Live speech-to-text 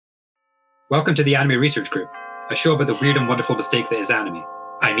Welcome to the Anime Research Group, a show about the weird and wonderful mistake that is anime.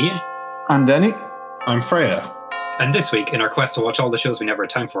 I'm Ian. I'm Danny. I'm Freya. And this week, in our quest to watch all the shows we never had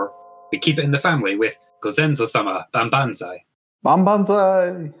time for, we keep it in the family with Gozenzo-sama Banbanzai.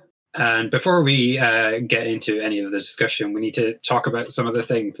 Banbanzai! And before we get into any of the discussion, we need to talk about some of the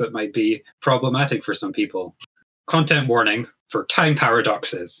things that might be problematic for some people. Content warning for time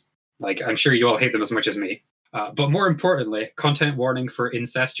paradoxes. Like, I'm sure you all hate them as much as me. But more importantly, content warning for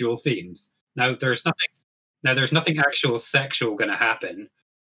incestual themes. Now, there's nothing actual sexual going to happen,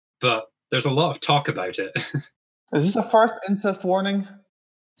 but there's a lot of talk about it. Is this a first incest warning?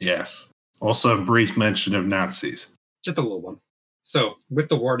 Yes. Also a brief mention of Nazis. Just a little one. So, with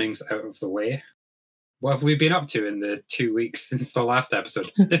the warnings out of the way, what have we been up to in the 2 weeks since the last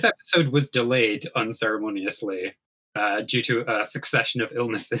episode? This episode was delayed unceremoniously due to a succession of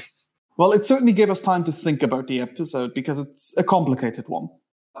illnesses. Well, it certainly gave us time to think about the episode because it's a complicated one.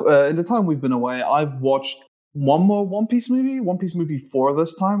 In the time we've been away, I've watched one more One Piece movie 4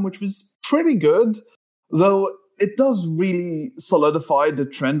 this time, which was pretty good, though it does really solidify the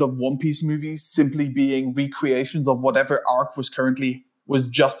trend of One Piece movies simply being recreations of whatever arc was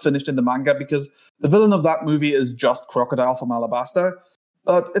just finished in the manga, because the villain of that movie is just Crocodile from Alabasta.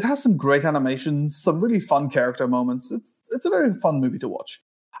 But it has some great animations, some really fun character moments. It's a very fun movie to watch.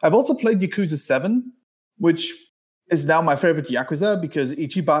 I've also played Yakuza 7, which is now my favorite Yakuza because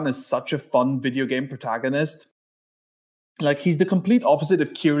Ichiban is such a fun video game protagonist. Like, he's the complete opposite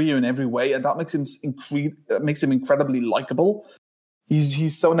of Kiryu in every way, and that makes him incredibly likable.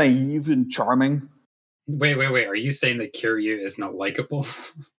 He's so naive and charming. Wait. Are you saying that Kiryu is not likable?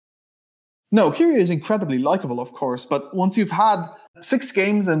 No, Kiryu is incredibly likable, of course, but once you've had 6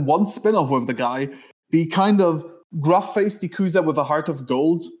 games and 1 spin-off with the guy, the kind of gruff-faced Yakuza with a heart of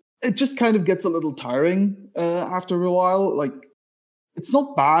gold, it just kind of gets a little tiring after a while. Like, it's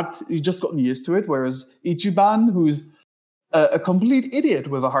not bad, you've just gotten used to it, whereas Ichiban, who's a complete idiot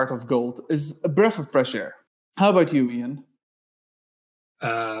with a heart of gold, is a breath of fresh air. How about you, Ian?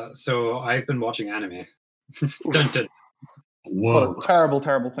 So I've been watching anime. Dun, dun. Whoa. What a terrible,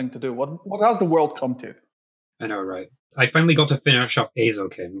 terrible thing to do. What has the world come to? I know, right? I finally got to finish up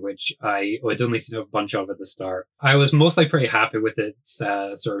Eizouken, which I had only seen a bunch of at the start. I was mostly pretty happy with its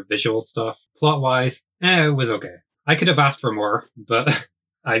sort of visual stuff. Plot-wise, it was okay. I could have asked for more, but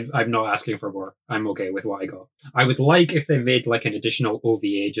I'm not asking for more. I'm okay with what I got. I would like if they made like an additional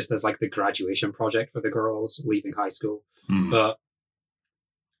OVA just as like the graduation project for the girls leaving high school. But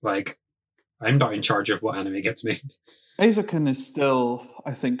like, I'm not in charge of what anime gets made. Eizouken is still,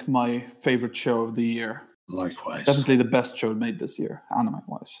 I think, my favorite show of the year. Likewise. Definitely the best show made this year,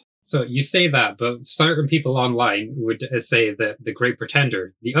 anime-wise. So you say that, but certain people online would say that The Great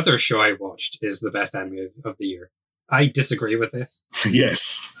Pretender, the other show I watched, is the best anime of the year. I disagree with this.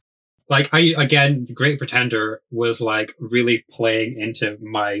 Yes. Like, The Great Pretender was like really playing into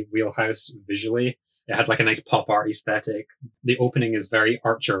my wheelhouse visually. It had like a nice pop art aesthetic. The opening is very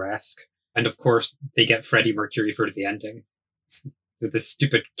Archer-esque. And of course, they get Freddie Mercury for the ending. With the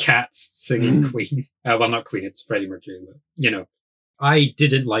stupid cats singing Queen. Well, not Queen, it's Freddie Mercury, but, you know. I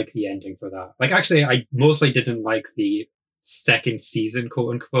didn't like the ending for that. Like, actually, I mostly didn't like the second season,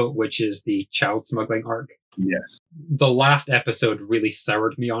 quote-unquote, which is the child smuggling arc. Yes. The last episode really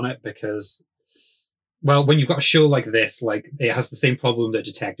soured me on it because, well, when you've got a show like this, like, it has the same problem that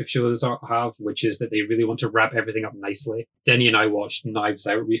detective shows have, which is that they really want to wrap everything up nicely. Denny and I watched Knives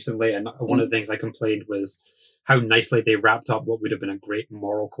Out recently, and one of the things I complained was how nicely they wrapped up what would have been a great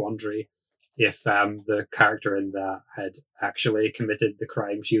moral quandary if the character in that had actually committed the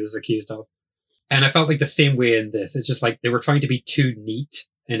crime she was accused of. And I felt like the same way in this. It's just like they were trying to be too neat,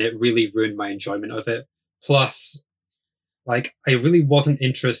 and it really ruined my enjoyment of it. Plus, like, I really wasn't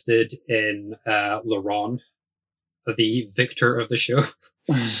interested in Laurent, the victor of the show.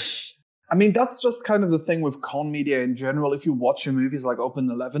 I mean, that's just kind of the thing with con media in general. If you watch your movies like Open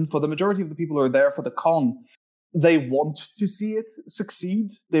 11, for the majority of the people who are there for the con, they want to see it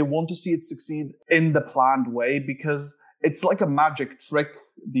succeed. They want to see it succeed in the planned way because it's like a magic trick,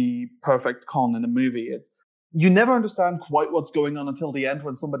 the perfect con in a movie. You never understand quite what's going on until the end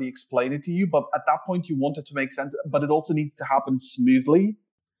when somebody explains it to you, but at that point you want it to make sense, but it also needs to happen smoothly.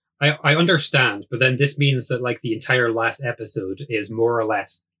 I understand, but then this means that like the entire last episode is more or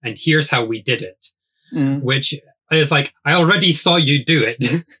less, and here's how we did it, which is like, I already saw you do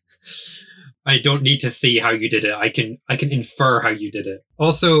it. I don't need to see how you did it. I can infer how you did it.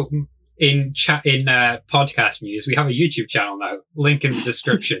 Also, in podcast news, we have a YouTube channel now. Link in the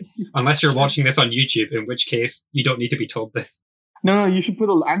description. Unless you're watching this on YouTube, in which case you don't need to be told this. No, you should put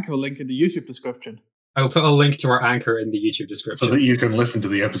an Anchor link in the YouTube description. I'll put a link to our Anchor in the YouTube description. So that you can listen to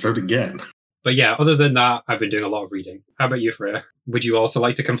the episode again. But yeah, other than that, I've been doing a lot of reading. How about you, Freya? Would you also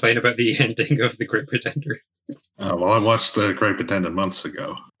like to complain about the ending of The Great Pretender? Well, I watched The Great Pretender months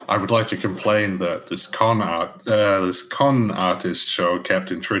ago. I would like to complain that this con artist show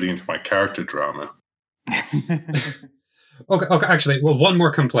kept intruding into my character drama. Okay, actually, well, one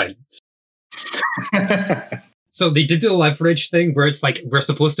more complaint. So they did the leverage thing where it's like, we're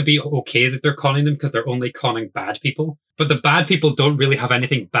supposed to be okay that they're conning them because they're only conning bad people. But the bad people don't really have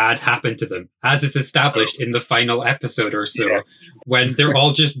anything bad happen to them, as is established in the final episode or so, when they're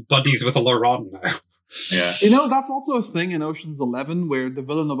all just buddies with a Laurent now. Yeah. You know, that's also a thing in Ocean's 11, where the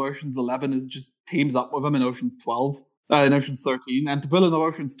villain of Ocean's 11 is just teams up with him in Ocean's 12. In Ocean's 13, and the villain of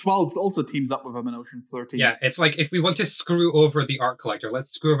Ocean's 12 also teams up with him in Ocean's 13. Yeah, it's like, if we want to screw over the art collector, let's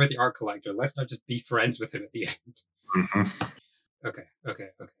screw over the art collector. Let's not just be friends with him at the end. Mm-hmm. Okay.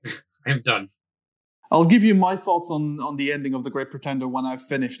 I'm done. I'll give you my thoughts on the ending of The Great Pretender when I've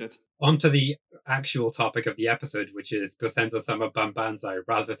finished it. On to the actual topic of the episode, which is Gosenzo-sama Banbanzai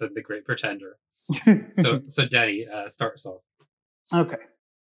rather than The Great Pretender. So Denny, start us off. Okay.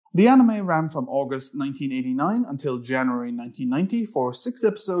 The anime ran from August 1989 until January 1990 for 6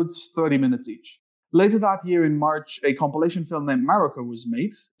 episodes, 30 minutes each. Later that year in March, a compilation film named Mariko was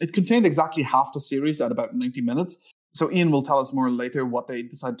made. It contained exactly half the series at about 90 minutes, so Ian will tell us more later what they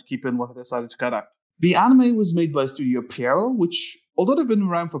decided to keep in, what they decided to cut out. The anime was made by Studio Pierrot, which, although they've been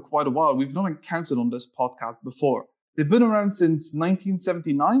around for quite a while, we've not encountered on this podcast before. They've been around since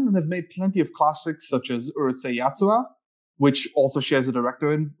 1979, and they've made plenty of classics such as Urusei Yatsura, which also shares a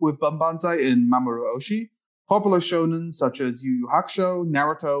director with Banbanzai in Mamoru Oshii, popular shonen such as Yu Yu Hakusho,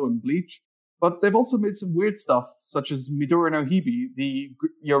 Naruto, and Bleach. But they've also made some weird stuff, such as Midori no Hibi,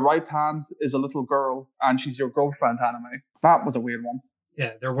 your right hand is a little girl, and she's your girlfriend anime. That was a weird one.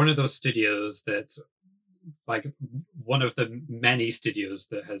 Yeah, they're one of those studios that's like one of the many studios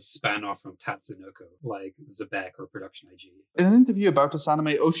that has span off from Tatsunoko, like Xebec or Production IG. In an interview about this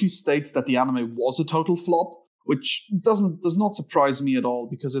anime, Oshii states that the anime was a total flop, which does not surprise me at all,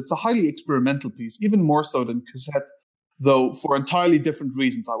 because it's a highly experimental piece, even more so than Cassette, though for entirely different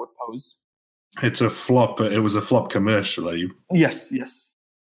reasons, I would pose. It's a flop. It was a flop commercially. Yes.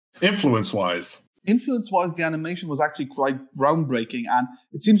 Influence-wise, the animation was actually quite groundbreaking, and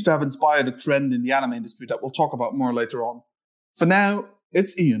it seems to have inspired a trend in the anime industry that we'll talk about more later on. For now,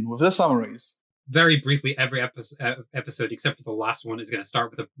 it's Ian with the summaries. Very briefly, every episode, except for the last one, is going to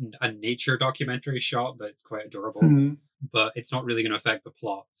start with a nature documentary shot that's quite adorable, but it's not really going to affect the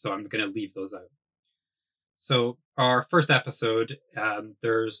plot, so I'm going to leave those out. So our first episode,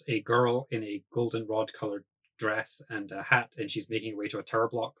 there's a girl in a goldenrod-colored dress and a hat, and she's making her way to a tower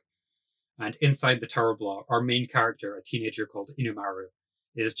block. And inside the tower block, our main character, a teenager called Inumaru,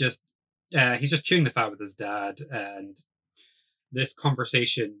 is he's just chewing the fat with his dad, and this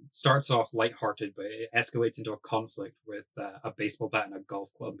conversation starts off lighthearted, but it escalates into a conflict with a baseball bat and a golf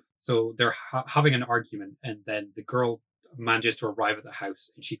club. So they're having an argument, and then the girl manages to arrive at the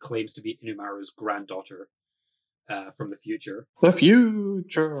house, and she claims to be Inumaru's granddaughter from the future. The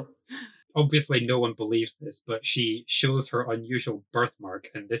future! Obviously, no one believes this, but she shows her unusual birthmark,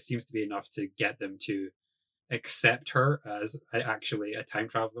 and this seems to be enough to get them to accept her as actually a time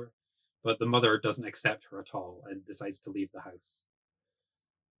traveler. But the mother doesn't accept her at all and decides to leave the house.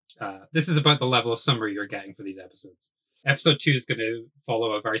 This is about the level of summary you're getting for these episodes. Episode 2 is going to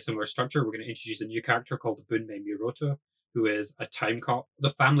follow a very similar structure. We're going to introduce a new character called Bunmei Miroto, who is a time cop.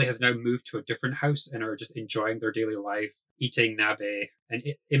 The family has now moved to a different house and are just enjoying their daily life, eating nabe, and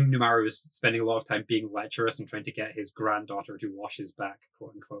Inumaru is spending a lot of time being lecherous and trying to get his granddaughter to wash his back,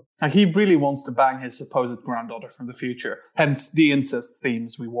 quote unquote. And he really wants to bang his supposed granddaughter from the future, hence the incest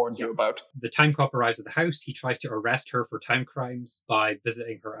themes we warned you about. The time cop arrives at the house. He tries to arrest her for time crimes by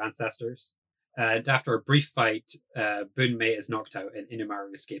visiting her ancestors. And after a brief fight, Bunmei is knocked out and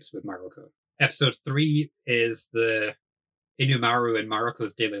Inumaru escapes with Mariko. Episode 3 is the Inumaru and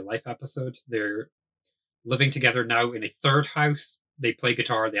Mariko's daily life episode. They're living together now in a third house. They play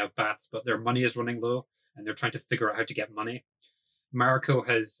guitar, they have bats, but their money is running low, and they're trying to figure out how to get money. Mariko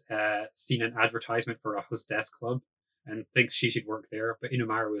has seen an advertisement for a hostess club and thinks she should work there, but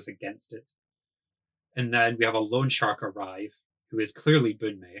Inumaru is against it. And then we have a loan shark arrive, who is clearly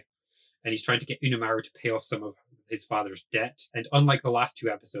Bunmei, and he's trying to get Inumaru to pay off some of his father's debt. And unlike the last 2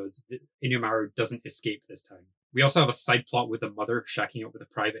 episodes, Inumaru doesn't escape this time. We also have a side plot with the mother shacking up with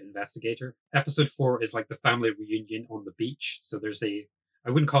a private investigator. Episode 4 is like the family reunion on the beach. So there's I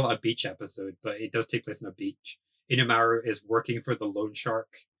wouldn't call it a beach episode, but it does take place on a beach. Inumaru is working for the loan shark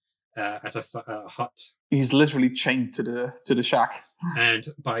at a hut. He's literally chained to the shack. And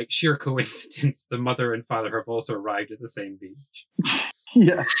by sheer coincidence, the mother and father have also arrived at the same beach.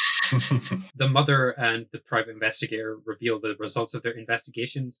 Yes. The mother and the private investigator reveal the results of their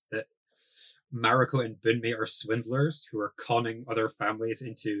investigations that Mariko and Bunmei are swindlers who are conning other families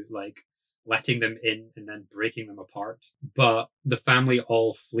into letting them in and then breaking them apart. But the family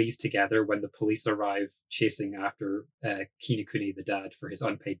all flees together when the police arrive chasing after Kinokuni, the dad, for his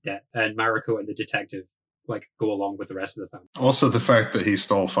unpaid debt. And Mariko and the detective go along with the rest of the family. Also the fact that he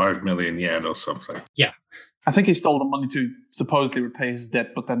stole 5 million yen or something. Yeah. I think he stole the money to supposedly repay his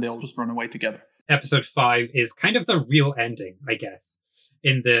debt, but then they all just run away together. Episode 5 is kind of the real ending, I guess.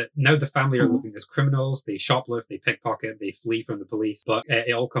 Now the family are living as criminals, they shoplift, they pickpocket, they flee from the police, but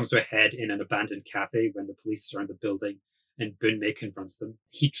it all comes to a head in an abandoned cafe when the police surround the building and Bunmei confronts them.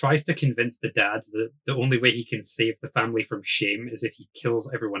 He tries to convince the dad that the only way he can save the family from shame is if he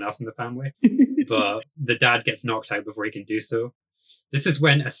kills everyone else in the family, but the dad gets knocked out before he can do so. This is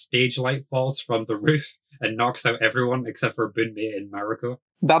when a stage light falls from the roof and knocks out everyone except for Bunmei and Mariko.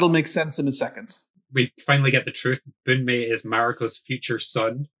 That'll make sense in a second. We finally get the truth. Bunmei is Mariko's future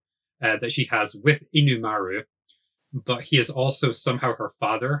son that she has with Inumaru, but he is also somehow her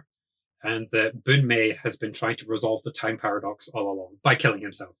father, and that Bunmei has been trying to resolve the time paradox all along by killing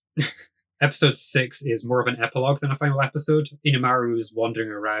himself. Episode 6 is more of an epilogue than a final episode. Inumaru is wandering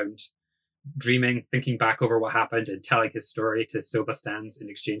around, dreaming, thinking back over what happened, and telling his story to soba stands in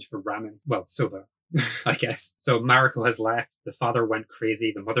exchange for ramen. Well, soba, I guess. So Mariko has left, the father went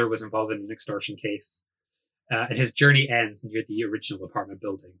crazy, the mother was involved in an extortion case, and his journey ends near the original apartment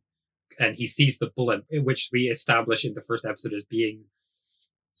building. And he sees the blimp, which we establish in the first episode as being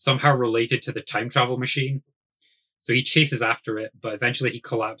somehow related to the time travel machine. So he chases after it, but eventually he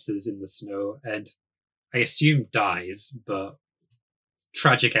collapses in the snow and I assume dies, but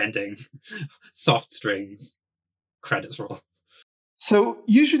tragic ending, soft strings, credits roll. So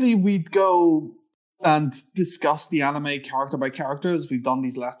usually we'd go and discuss the anime character by character, as we've done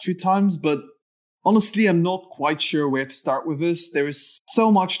these last few times, but honestly, I'm not quite sure where to start with this. There is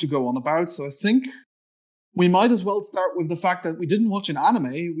so much to go on about, so I think we might as well start with the fact that we didn't watch an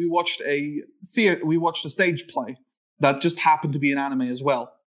anime. We watched a stage play that just happened to be an anime as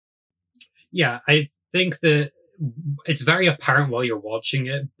well. Yeah, I think that it's very apparent while you're watching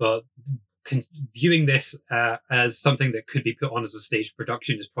it, but viewing this as something that could be put on as a stage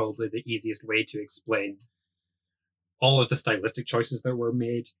production is probably the easiest way to explain all of the stylistic choices that were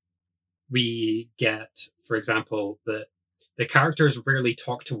made. We get, for example, that the characters rarely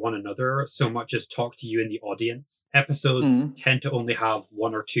talk to one another so much as talk to you in the audience. Episodes tend to only have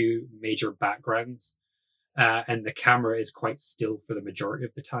one or two major backgrounds, and the camera is quite still for the majority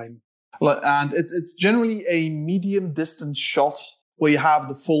of the time. And it's generally a medium distance shot where you have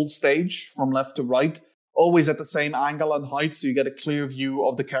the full stage from left to right, always at the same angle and height, so you get a clear view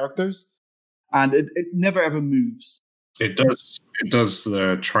of the characters. And it never ever moves. It does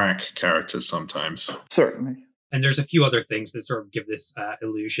the track characters sometimes. Certainly. And there's a few other things that sort of give this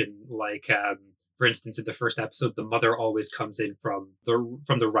illusion, like, for instance, in the first episode, the mother always comes in from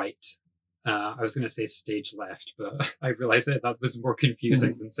the right. I was going to say stage left, but I realized that was more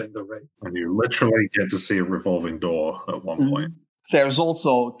confusing than saying the right. And you literally get to see a revolving door at one point. There's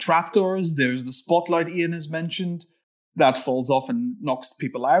also trapdoors. There's the spotlight Ian has mentioned that falls off and knocks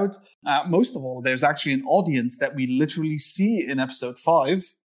people out. Most of all, there's actually an audience that we literally see in episode 5.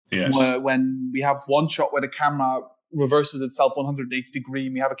 Yes. When we have one shot where the camera reverses itself 180 degrees,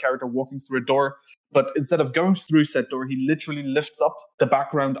 and we have a character walking through a door, but instead of going through said door, he literally lifts up the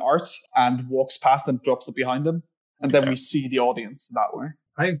background art and walks past and drops it behind him, and then we see the audience that way.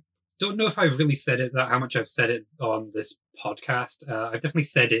 I don't know if I've really said it, how much I've said it on this podcast. I've definitely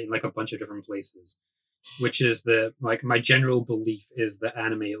said it in a bunch of different places, which is that my general belief is that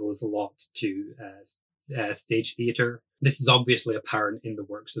anime owes a lot to stage theater. This is obviously apparent in the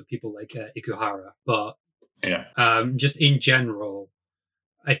works of people like Ikuhara, but just in general,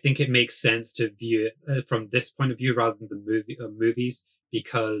 I think it makes sense to view it from this point of view rather than the movies,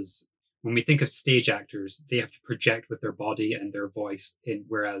 because when we think of stage actors, they have to project with their body and their voice,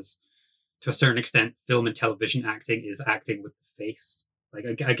 whereas to a certain extent, film and television acting is acting with the face.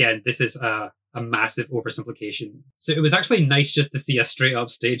 Again, this is a massive oversimplification. So it was actually nice just to see a straight up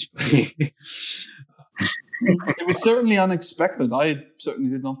stage play. It was certainly unexpected. I certainly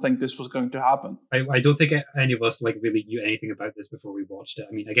did not think this was going to happen. I don't think any of us really knew anything about this before we watched it.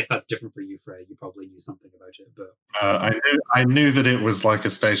 I mean, I guess that's different for you, Frey. You probably knew something about it, but I knew that it was like a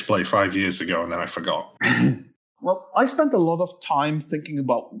stage play 5 years ago, and then I forgot. Well, I spent a lot of time thinking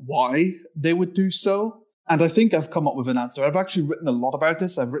about why they would do so, and I think I've come up with an answer. I've actually written a lot about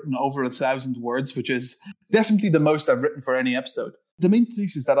this. I've written over 1,000 words, which is definitely the most I've written for any episode. The main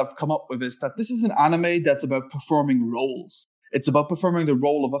thesis that I've come up with is that this is an anime that's about performing roles. It's about performing the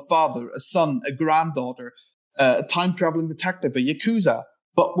role of a father, a son, a granddaughter, a time-traveling detective, a yakuza.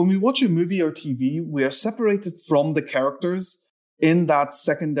 But when we watch a movie or TV, we are separated from the characters in that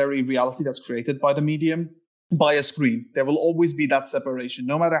secondary reality that's created by the medium by a screen. There will always be that separation.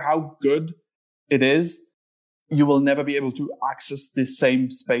 No matter how good it is, you will never be able to access the same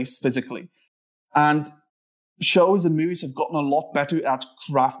space physically. And shows and movies have gotten a lot better at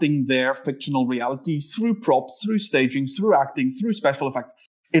crafting their fictional reality through props, through staging, through acting, through special effects.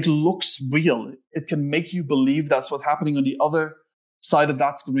 It looks real. It can make you believe that's what's happening on the other side of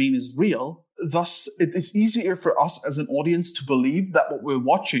that screen is real. Thus, it's easier for us as an audience to believe that what we're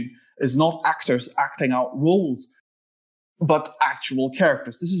watching is not actors acting out roles, but actual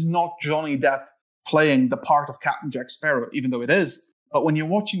characters. This is not Johnny Depp playing the part of Captain Jack Sparrow, even though it is. But when you're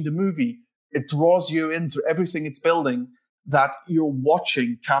watching the movie, it draws you in through everything it's building that you're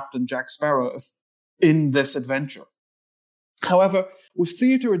watching Captain Jack Sparrow in this adventure. However, with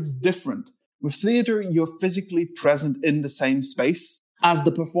theater, it's different. With theater, you're physically present in the same space as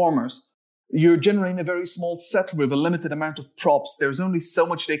the performers. You're generally in a very small set with a limited amount of props. There's only so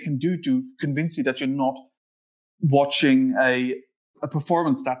much they can do to convince you that you're not watching a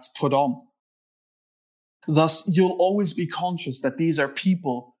performance that's put on. Thus, you'll always be conscious that these are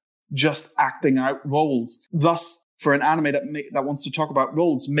people just acting out roles. Thus, for an anime that wants to talk about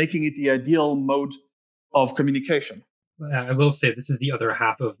roles, making it the ideal mode of communication. I will say this is the other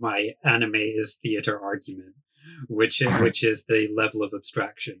half of my anime is theater argument, which is the level of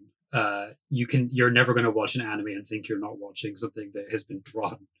abstraction. You're never going to watch an anime and think you're not watching something that has been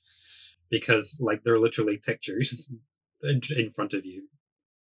drawn, because like they're literally pictures in front of you.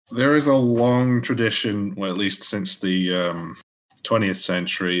 There is a long tradition, well, at least since the 20th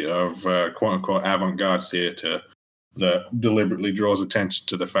century, of quote-unquote avant-garde theatre that deliberately draws attention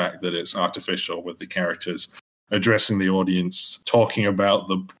to the fact that it's artificial, with the characters addressing the audience, talking about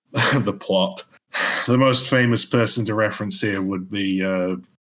the plot. The most famous person to reference here would be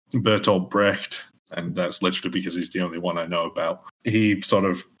Bertolt Brecht, and that's literally because he's the only one I know about. He sort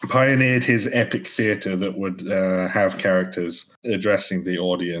of pioneered his epic theatre that would have characters addressing the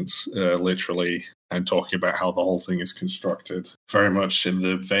audience literally and talking about how the whole thing is constructed. Very much in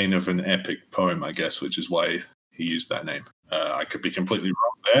the vein of an epic poem, I guess, which is why he used that name. I could be completely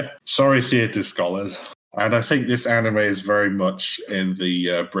wrong there. Sorry, theatre scholars. And I think this anime is very much in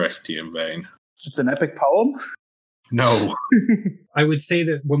the Brechtian vein. It's an epic poem? No. I would say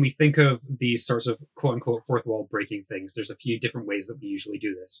that when we think of these sorts of quote-unquote fourth wall breaking things, there's a few different ways that we usually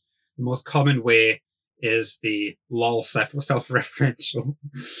do this. The most common way is the lol self-referential,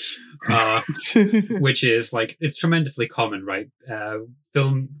 which is like, it's tremendously common, right?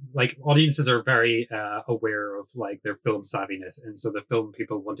 Film, like audiences are very aware of like their film savviness. And so the film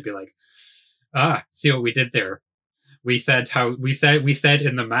people want to be like, see what we did there. We said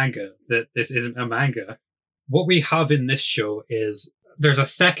in the manga that this isn't a manga. What we have in this show is there's a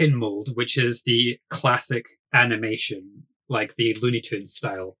second mold, which is the classic animation, like the Looney Tunes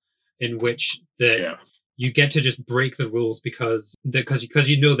style, in which you get to just break the rules because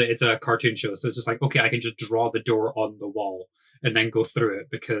you know that it's a cartoon show. So it's just like, okay, I can just draw the door on the wall and then go through it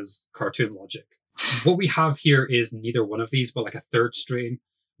because cartoon logic. What we have here is neither one of these, but like a third strain,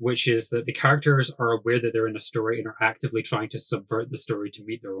 which is that the characters are aware that they're in a story and are actively trying to subvert the story to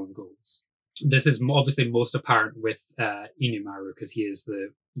meet their own goals. This is obviously most apparent with Inumaru, because he is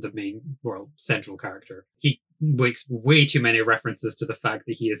the main, central character. He makes way too many references to the fact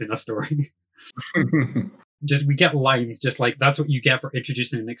that he is in a story. We get lines just like, that's what you get for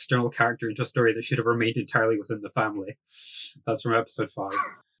introducing an external character into a story that should have remained entirely within the family. That's from episode 5.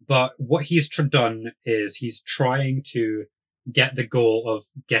 But what he's done is he's trying to get the goal of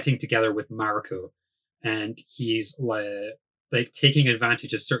getting together with Mariko, and he's like taking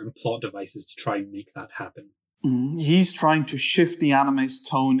advantage of certain plot devices to try and make that happen. He's trying to shift the anime's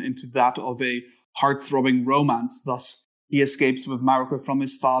tone into that of a heart-throbbing romance. Thus, he escapes with Mariko from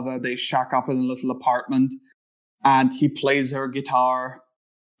his father. They shack up in a little apartment, and he plays her guitar.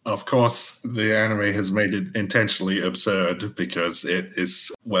 Of course, the anime has made it intentionally absurd because it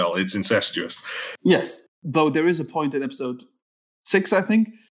is, it's incestuous. Yes, though there is a point in episode 6, I think,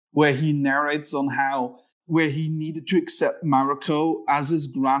 where he narrates on where he needed to accept Mariko as his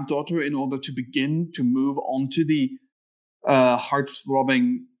granddaughter in order to begin to move onto the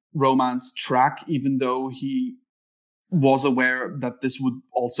heart-throbbing romance track, even though he was aware that this would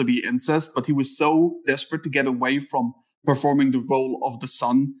also be incest. But he was so desperate to get away from performing the role of the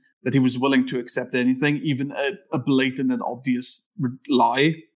son that he was willing to accept anything, even a blatant and obvious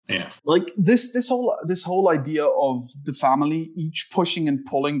lie. Yeah, like this whole idea of the family each pushing and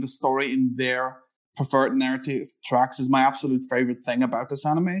pulling the story in their preferred narrative tracks is my absolute favorite thing about this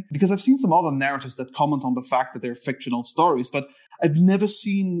anime, because I've seen some other narratives that comment on the fact that they're fictional stories, but I've never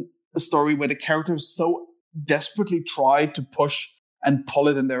seen a story where the characters so desperately try to push and pull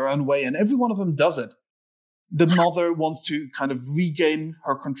it in their own way, and every one of them does it. The mother wants to kind of regain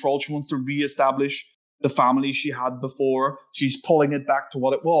her control. She wants to reestablish the family she had before. She's pulling it back to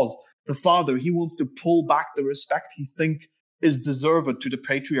what it was. The father, he wants to pull back the respect he thinks is deserved to the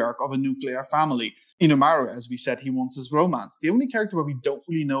patriarch of a nuclear family. Inomaru, as we said, he wants his romance. The only character where we don't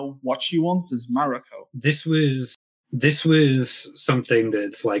really know what she wants is Mariko. This was something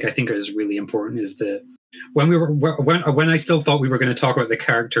that's like, I think is really important, is that when I still thought we were going to talk about the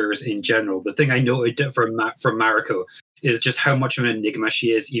characters in general, the thing I noted from Mariko is just how much of an enigma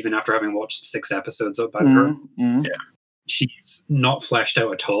she is, even after having watched 6 episodes about her. Mm-hmm. Yeah. She's not fleshed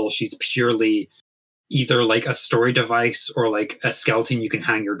out at all. She's purely either like a story device or like a skeleton you can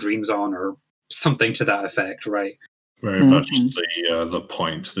hang your dreams on, or something to that effect, right? Very much the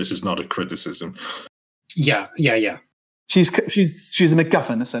point. This is not a criticism. Yeah. She's a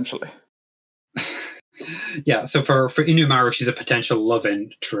MacGuffin, essentially. Yeah, so for Inomaru, she's a potential love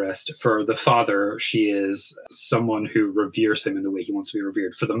interest. For the father, she is someone who reveres him in the way he wants to be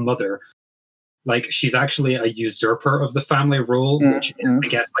revered. For the mother, like, she's actually a usurper of the family role, which is, I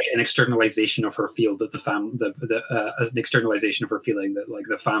guess, like an externalization of her feel that an externalization of her feeling that like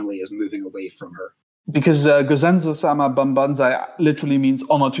the family is moving away from her. Because Gozenzo-sama Bambanzai literally means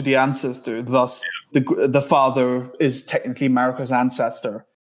honor to the ancestor. Thus, the father is technically Mariko's ancestor.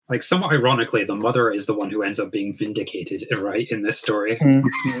 Like, somewhat ironically, the mother is the one who ends up being vindicated, right, in this story.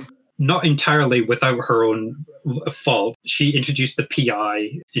 Mm-hmm. Not entirely without her own fault. She introduced the PI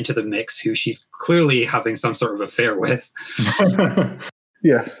into the mix, who she's clearly having some sort of affair with.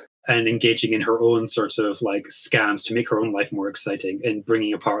 Yes. And engaging in her own sorts of like scams to make her own life more exciting and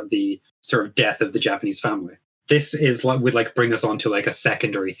bringing apart the sort of death of the Japanese family. This is like would like bring us on to like a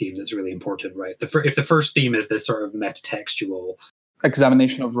secondary theme that's really important, right? If the first theme is this sort of metatextual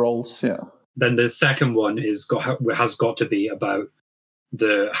examination of roles, yeah, then the second one has got to be about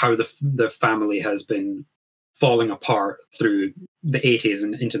how the family has been falling apart through the 80s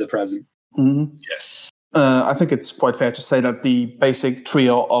and into the present. Mm-hmm. Yes. I think it's quite fair to say that the basic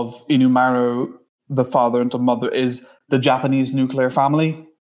trio of Inomaru, the father and the mother, is the Japanese nuclear family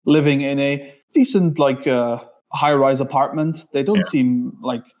living in a decent, like, high-rise apartment. They don't seem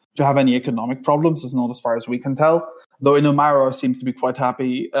like to have any economic problems, as not as far as we can tell. Though Inomaru seems to be quite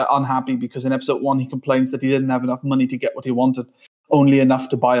unhappy, because in episode 1 he complains that he didn't have enough money to get what he wanted, only enough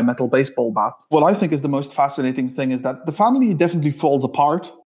to buy a metal baseball bat. What I think is the most fascinating thing is that the family definitely falls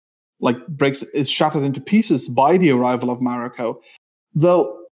apart, like is shattered into pieces by the arrival of Mariko.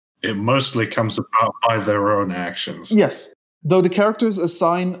 Though it mostly comes about by their own actions. Yes. Though the characters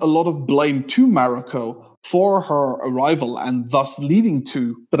assign a lot of blame to Mariko for her arrival and thus leading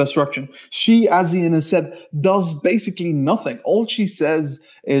to the destruction. She, as Ian has said, does basically nothing. All she says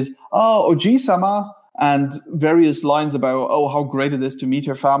is, Oji-sama, and various lines about, how great it is to meet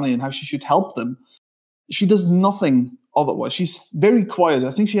her family and how she should help them. She does nothing otherwise. She's very quiet.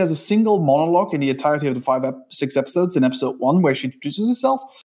 I think she has a single monologue in the entirety of the 6 episodes in episode 1 where she introduces herself.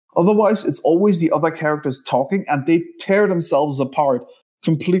 Otherwise, it's always the other characters talking, and they tear themselves apart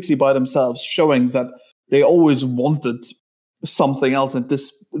completely by themselves, showing that they always wanted something else, and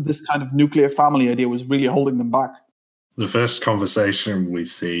this kind of nuclear family idea was really holding them back. The first conversation we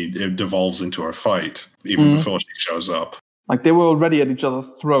see, it devolves into a fight, even before she shows up. Like, they were already at each other's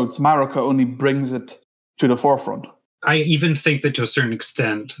throats. Mariko only brings it to the forefront. I even think that to a certain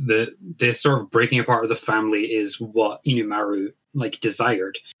extent, the sort of breaking apart of the family is what Inomaru like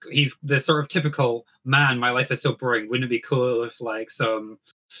desired. He's the sort of typical man. My life is so boring. Wouldn't it be cool if like some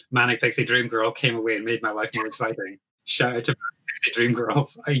manic pixie dream girl came away and made my life more exciting? Shout out to manic pixie dream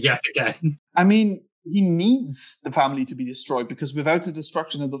girls yet again. I mean, he needs the family to be destroyed, because without the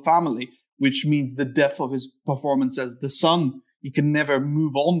destruction of the family, which means the death of his performance as the son, he can never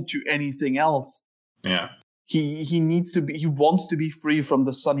move on to anything else. Yeah. He wants to be free from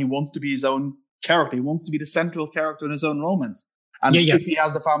the son. He wants to be his own character. He wants to be the central character in his own romance. And if he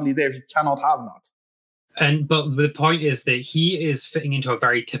has the family there, he cannot have that. But the point is that he is fitting into a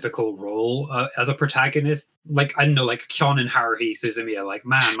very typical role as a protagonist. Like, I don't know, like Kyon and Haruhi Suzumiya, like,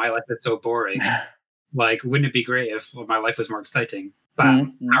 man, my life is so boring. Like, wouldn't it be great if my life was more exciting?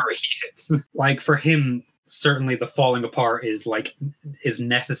 Bam, Haruhi hits. Like, for him, certainly the falling apart is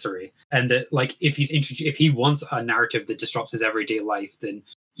necessary. And that, like, if he wants a narrative that disrupts his everyday life, then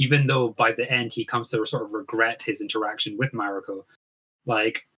even though by the end he comes to sort of regret his interaction with Mariko,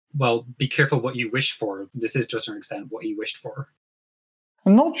 like, well, be careful what you wish for. This is to a certain extent what he wished for.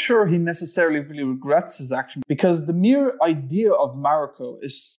 I'm not sure he necessarily really regrets his action, because the mere idea of Mariko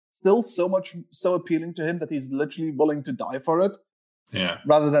is still so appealing to him that he's literally willing to die for it. Yeah.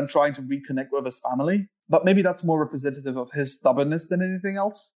 Rather than trying to reconnect with his family. But maybe that's more representative of his stubbornness than anything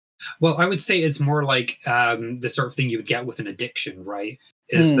else. Well, I would say it's more like the sort of thing you would get with an addiction, right?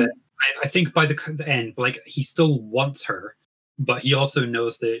 Is that I think by the end, like, he still wants her, but he also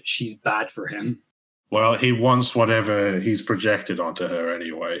knows that she's bad for him. Well, he wants whatever he's projected onto her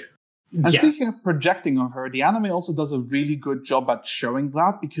anyway. And speaking of projecting on her, the anime also does a really good job at showing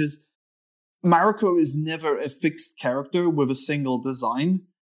that, because Mariko is never a fixed character with a single design.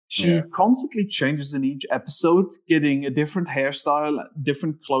 She constantly changes in each episode, getting a different hairstyle,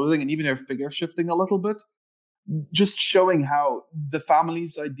 different clothing, and even her figure shifting a little bit. Just showing how the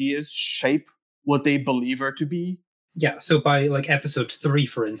family's ideas shape what they believe her to be. Yeah, so by like episode 3,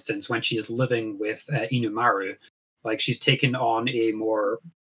 for instance, when she is living with Inumaru, like, she's taken on a more,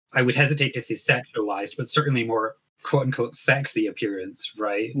 I would hesitate to say sexualized, but certainly more quote unquote sexy appearance,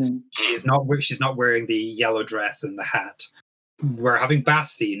 right? She's not wearing the yellow dress and the hat. We're having bath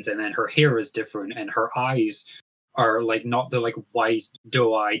scenes, and then her hair is different, and her eyes are like not the like white,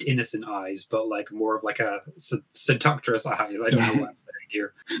 doe-eyed, innocent eyes, but like more of like a seductress eyes. I don't know what I'm saying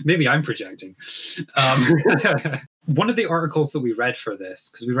here. Maybe I'm projecting. One of the articles that we read for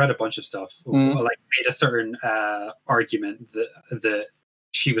this, because we read a bunch of stuff, like made a certain argument that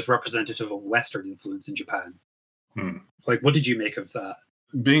she was representative of Western influence in Japan. Like, what did you make of that?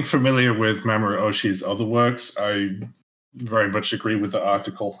 Being familiar with Mamoru Oshii's other works, I very much agree with the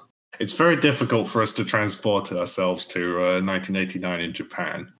article. It's very difficult for us to transport ourselves to 1989 in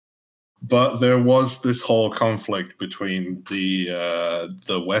Japan. But there was this whole conflict between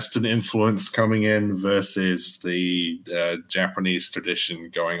the Western influence coming in versus the Japanese tradition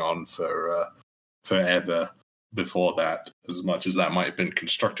going on for forever before that, as much as that might have been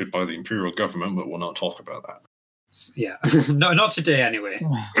constructed by the imperial government, but we'll not talk about that. Yeah, no, not today anyway.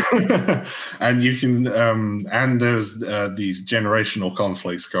 And you can, and there's these generational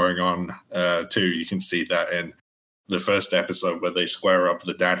conflicts going on too. You can see that in the first episode where they square up.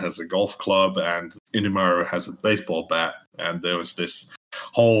 The dad has a golf club and Inumaru has a baseball bat, and there was this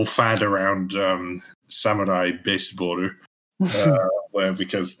whole fad around samurai baseboru, where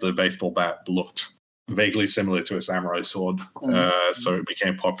because the baseball bat looked vaguely similar to a samurai sword, so it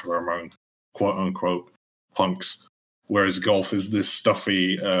became popular among quote unquote punks, whereas golf is this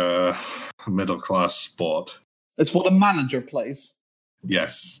stuffy middle class sport. It's what a manager plays.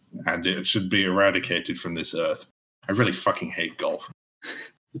 Yes, and it should be eradicated from this earth. I really fucking hate golf.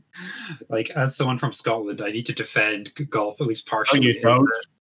 Like, as someone from Scotland, I need to defend golf at least partially. Oh, you don't?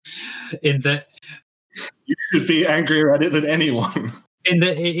 In that you should be angrier at it than anyone. In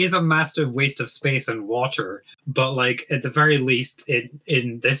that it is a massive waste of space and water, but like at the very least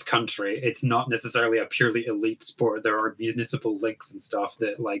in this country, it's not necessarily a purely elite sport. There are municipal leagues and stuff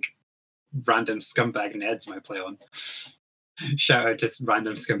that like random scumbag Neds might play on. Shout out to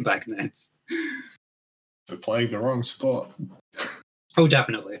random scumbag Neds. They're playing the wrong sport. Oh,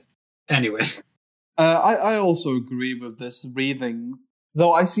 definitely. Anyway. I also agree with this reading,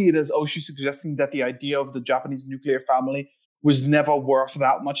 though I see it as Oshii suggesting that the idea of the Japanese nuclear family was never worth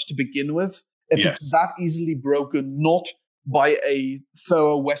that much to begin with. If it's that easily broken, not by a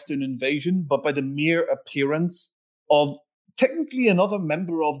thorough Western invasion, but by the mere appearance of technically another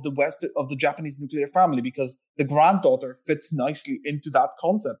member of the Japanese nuclear family, because the granddaughter fits nicely into that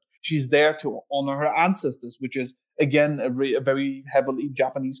concept. She's there to honor her ancestors, which is, again, a very heavily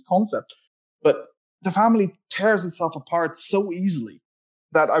Japanese concept. But the family tears itself apart so easily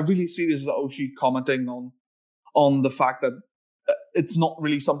that I really see this as Oshii commenting on the fact that it's not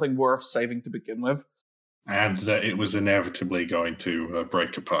really something worth saving to begin with. And that it was inevitably going to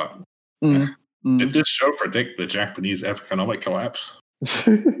break apart. Did this show predict the Japanese economic collapse?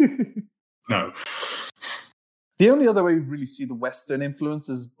 No. The only other way we really see the Western influence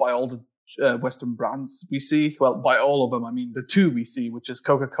is by all the Western brands we see. Well, by all of them, I mean the two we see, which is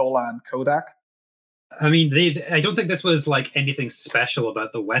Coca-Cola and Kodak. I mean, I don't think this was like anything special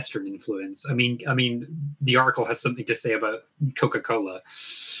about the Western influence. I mean, the article has something to say about Coca-Cola,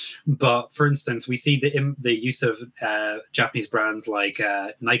 but for instance, we see the use of Japanese brands like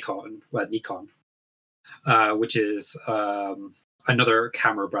Nikon, which is another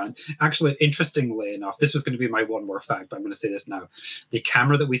camera brand. Actually, interestingly enough, this was going to be my one more fact, but I'm going to say this now. The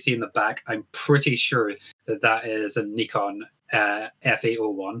camera that we see in the back, I'm pretty sure that is a Nikon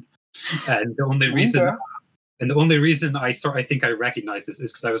F801. And the only reason I think I recognize this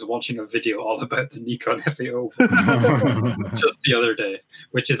is because I was watching a video all about the Nikon F801 just the other day,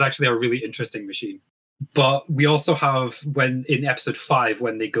 which is actually a really interesting machine. But we also have when in episode 5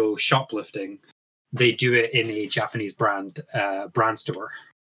 when they go shoplifting, they do it in a Japanese brand store.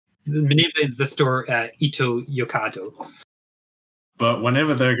 Namely, the store Ito Yokado. But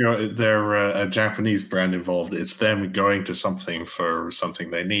whenever they're a Japanese brand involved, it's them going to something for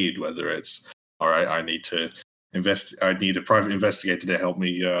something they need. Whether it's all right, I need a private investigator to help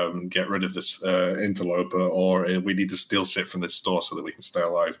me get rid of this interloper, or we need to steal shit from this store so that we can stay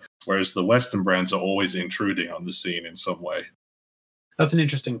alive. Whereas the Western brands are always intruding on the scene in some way. That's an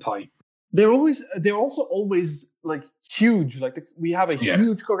interesting point. They're also always like huge. Like we have a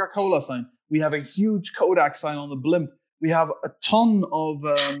huge Coca-Cola sign. We have a huge Kodak sign on the blimp. We have a ton of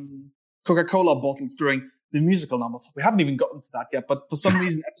Coca-Cola bottles during the musical numbers. We haven't even gotten to that yet, but for some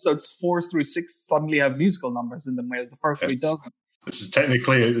reason, episodes 4 through 6 suddenly have musical numbers in them, whereas the first 3 doesn't. This is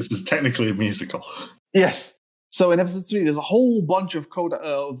technically a musical. Yes. So in episode 3, there's a whole bunch of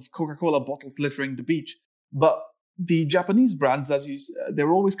Coca-Cola bottles littering the beach, but the Japanese brands, as you said,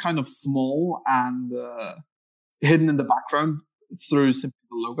 they're always kind of small and hidden in the background through simple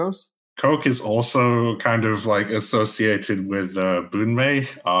logos. Coke is also kind of like associated with Bunmei,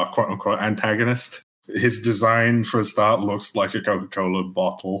 our quote-unquote antagonist. His design, for a start, looks like a Coca-Cola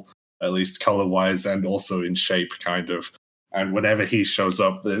bottle, at least color-wise and also in shape, kind of. And whenever he shows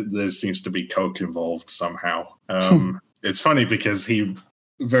up, there seems to be Coke involved somehow. It's funny because he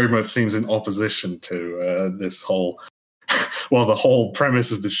very much seems in opposition to this whole... well, the whole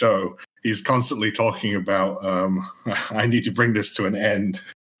premise of the show. He's constantly talking about, I need to bring this to an end.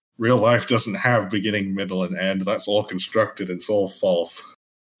 Real life doesn't have beginning, middle, and end. That's all constructed. It's all false.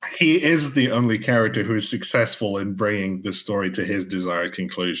 He is the only character who is successful in bringing the story to his desired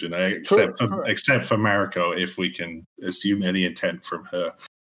conclusion, except for Mariko, if we can assume any intent from her.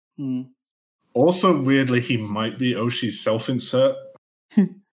 Mm. Also, weirdly, he might be Oshi's self-insert.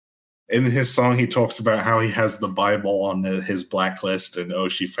 In his song, he talks about how he has the Bible on his blacklist, and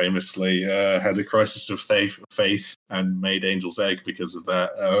Oshi famously had a crisis of faith and made Angel's Egg because of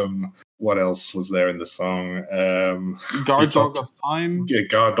that. What else was there in the song? Guard Dog of Time. Yeah,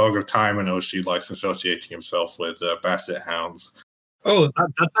 Guard Dog of Time, and Oshi likes associating himself with Basset Hounds. Oh,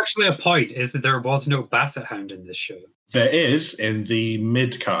 that's actually a point, is that there was no Basset Hound in this show. There is in the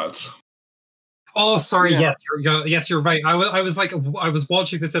mid-cards. Oh, sorry. Yes, you're right. I was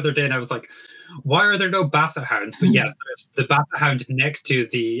watching this the other day, and I was like, "Why are there no Basset Hounds?" But yes, there's the Basset Hound next to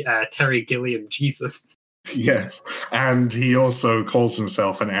the Terry Gilliam Jesus. Yes, and he also calls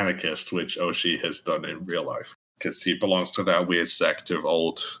himself an anarchist, which Oshi has done in real life because he belongs to that weird sect of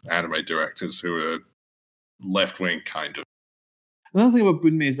old anime directors who are left-wing, kind of. Another thing about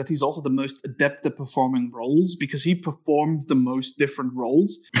Bunmei is that he's also the most adept at performing roles because he performs the most different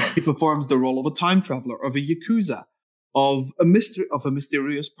roles. He performs the role of a time traveler, of a yakuza, of a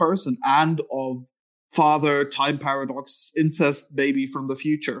mysterious person, and of father, time paradox, incest baby from the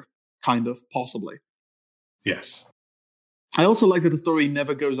future, kind of, possibly. Yes. I also like that the story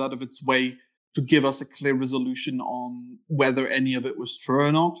never goes out of its way to give us a clear resolution on whether any of it was true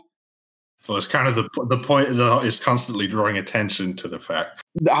or not. So it's kind of the point that is constantly drawing attention to the fact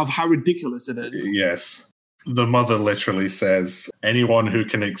of how ridiculous it is. Yes. The mother literally says, anyone who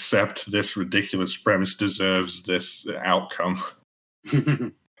can accept this ridiculous premise deserves this outcome.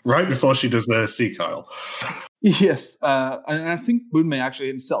 Right before she does the sea Kyle. Yes. And I think Bunmei actually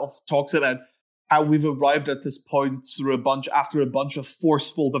himself talks about how we've arrived at this point after a bunch of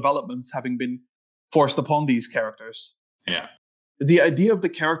forceful developments having been forced upon these characters. Yeah. The idea of the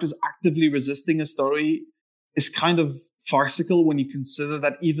characters actively resisting a story is kind of farcical when you consider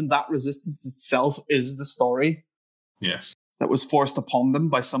that even that resistance itself is the story. Yes. That was forced upon them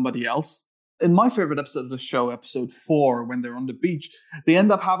by somebody else. In my favorite episode of the show, episode 4, when they're on the beach, they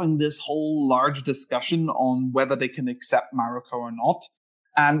end up having this whole large discussion on whether they can accept Mariko or not.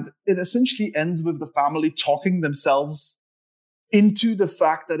 And it essentially ends with the family talking themselves into the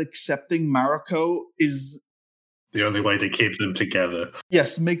fact that accepting Mariko is the only way to keep them together.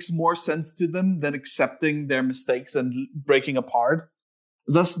 Yes, makes more sense to them than accepting their mistakes and breaking apart.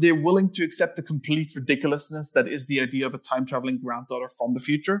 Thus, they're willing to accept the complete ridiculousness that is the idea of a time-traveling granddaughter from the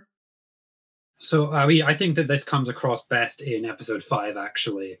future. So, I think that this comes across best in episode 5,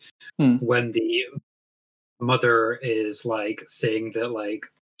 actually, when the mother is, like, saying that, like,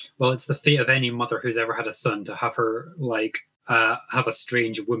 well, it's the fate of any mother who's ever had a son to have her, like, have a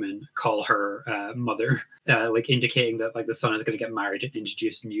strange woman call her mother, like indicating that like the son is going to get married and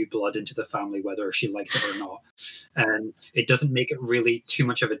introduce new blood into the family, whether she likes it or not. And it doesn't make it really too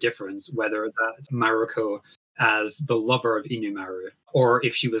much of a difference whether that's Mariko as the lover of Inumaru or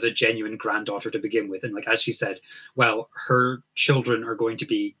if she was a genuine granddaughter to begin with. And like as she said, well, her children are going to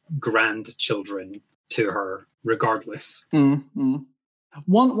be grandchildren to her regardless. Mm-hmm.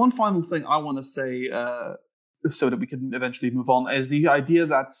 One final thing I want to say, so that we can eventually move on, is the idea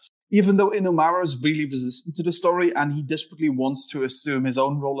that even though Inumara is really resistant to the story and he desperately wants to assume his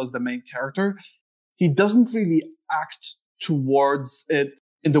own role as the main character, he doesn't really act towards it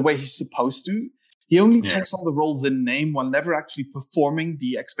in the way he's supposed to. He only takes on the roles in name while never actually performing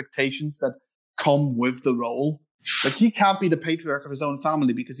the expectations that come with the role. Like, he can't be the patriarch of his own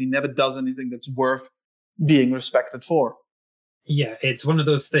family because he never does anything that's worth being respected for. Yeah, it's one of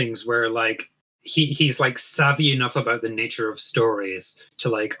those things where, like, he's like savvy enough about the nature of stories to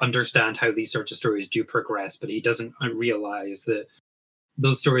like understand how these sorts of stories do progress, but he doesn't realize that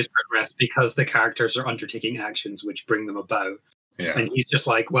those stories progress because the characters are undertaking actions which bring them about. Yeah. And he's just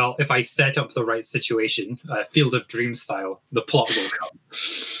like, well, if I set up the right situation, Field of Dreams style, the plot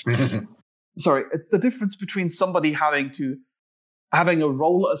will come. Sorry, it's the difference between somebody having a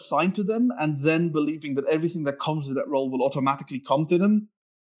role assigned to them and then believing that everything that comes with that role will automatically come to them,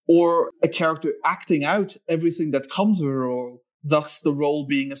 or a character acting out everything that comes with a role, thus the role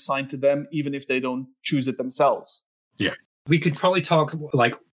being assigned to them even if they don't choose it themselves. Yeah. We could probably talk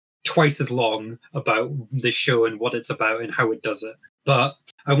like twice as long about the show and what it's about and how it does it. But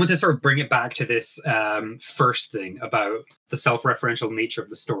I want to sort of bring it back to this first thing about the self-referential nature of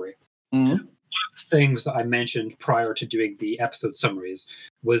the story. Mm-hmm. One of the things that I mentioned prior to doing the episode summaries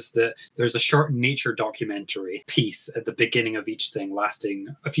was that there's a short nature documentary piece at the beginning of each thing, lasting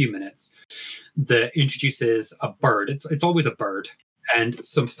a few minutes, that introduces a bird. It's always a bird, and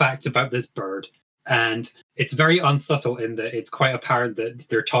some facts about this bird. And it's very unsubtle in that it's quite apparent that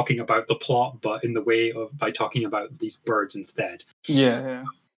they're talking about the plot, but in the way of by talking about these birds instead. Yeah.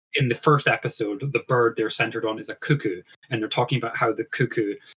 In the first episode, the bird they're centered on is a cuckoo, and they're talking about how the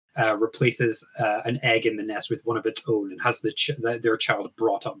cuckoo replaces an egg in the nest with one of its own and has their child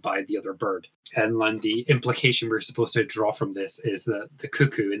brought up by the other bird. And then the implication we're supposed to draw from this is that the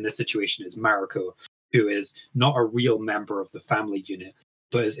cuckoo in this situation is Mariko, who is not a real member of the family unit,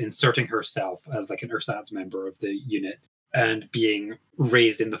 but is inserting herself as like an ersatz member of the unit and being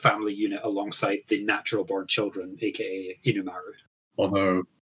raised in the family unit alongside the natural born children, aka Inumaru. Although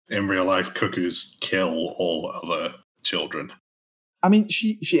in real life, cuckoos kill all other children. I mean,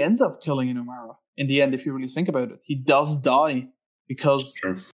 she ends up killing Inumara in the end, if you really think about it. He does die because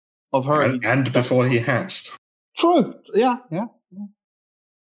of her. And before he hatched. True. Yeah.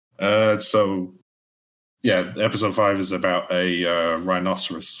 So, episode 5 is about a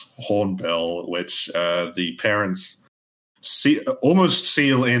rhinoceros hornbill, which the parents almost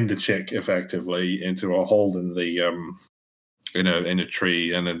seal in the chick effectively into a hole in the in a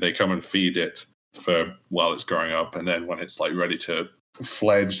tree, and then they come and feed it for while it's growing up, and then when it's like ready to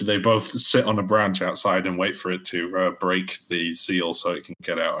fledge, they both sit on a branch outside and wait for it to break the seal so it can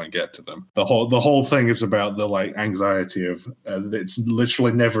get out and get to them. The whole thing is about the like anxiety of it's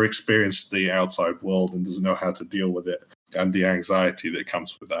literally never experienced the outside world and doesn't know how to deal with it, and the anxiety that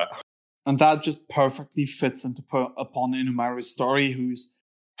comes with that. And that just perfectly fits upon Inumaru's story, who's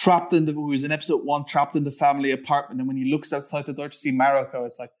in episode 1 trapped in the family apartment, and when he looks outside the door to see Mariko,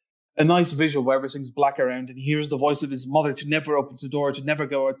 it's like a nice visual where everything's black around, and he hears the voice of his mother to never open the door, to never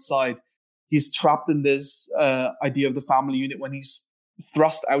go outside. He's trapped in this idea of the family unit. When he's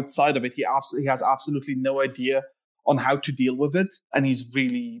thrust outside of it, he has absolutely no idea on how to deal with it, and he's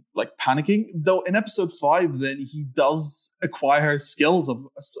really like panicking. Though in episode 5, then he does acquire skills of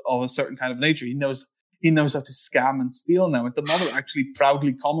a certain kind of nature. He knows how to scam and steal now, and the mother actually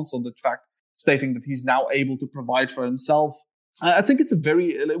proudly comments on the fact, stating that he's now able to provide for himself. I think it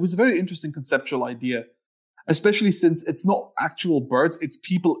was a very interesting conceptual idea, especially since it's not actual birds, it's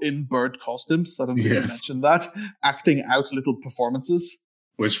people in bird costumes. I don't think you mentioned that, acting out little performances.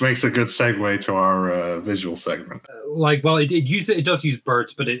 Which makes a good segue to our visual segment. It does use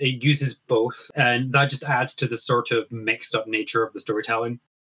birds, but it uses both, and that just adds to the sort of mixed up nature of the storytelling.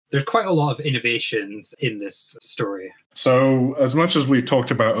 There's quite a lot of innovations in this story. So, as much as we've talked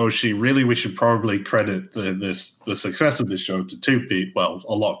about Oshii, really we should probably credit the success of this show to two people, well,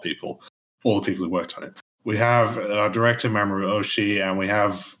 a lot of people, all the people who worked on it. We have our director, Mamoru Oshii, and we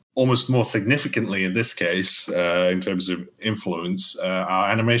have, almost more significantly in this case, in terms of influence,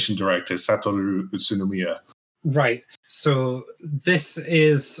 our animation director, Satoru Utsunomiya. Right. So this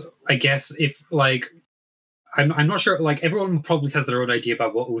is, I guess, if like... I'm not sure, like, everyone probably has their own idea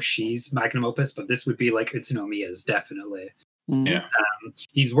about what Oshii's magnum opus, but this would be, like, Utsunomiya's, definitely. Yeah.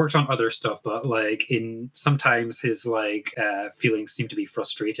 He's worked on other stuff, but, like, sometimes his, like, feelings seem to be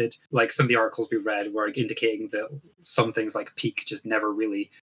frustrated. Like, some of the articles we read were indicating that some things, like Peak, just never really...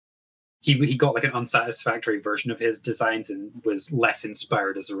 He got, like, an unsatisfactory version of his designs and was less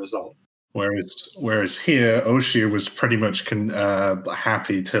inspired as a result. Whereas here, Oshii was pretty much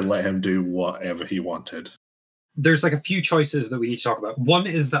happy to let him do whatever he wanted. There's like a few choices that we need to talk about. One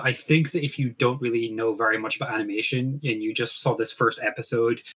is that I think that if you don't really know very much about animation and you just saw this first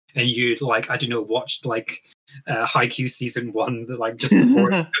episode and you'd like, I don't know, watched like Haikyuu season 1, like just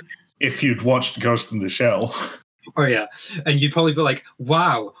before. If you'd watched Ghost in the Shell. Oh yeah, and you'd probably be like,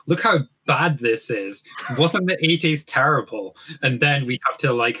 wow, look how bad this is. Wasn't the 80s terrible? And then we'd have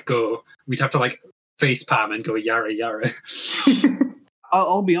to face palm and go yara yara.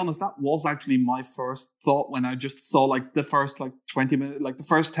 I'll be honest, that was actually my first thought when I just saw like the first 20 minutes, like the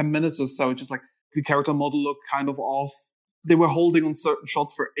first 10 minutes or so, just like the character model looked kind of off. They were holding on certain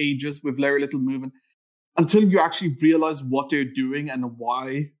shots for ages with very little movement until you actually realize what they're doing and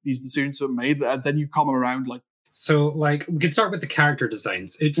why these decisions were made. And then you come around like. So, like, we can start with the character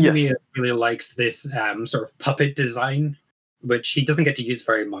designs. Utsunomiya really likes this sort of puppet design, which he doesn't get to use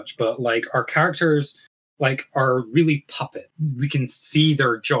very much. But, like, our characters, like, are really puppet. We can see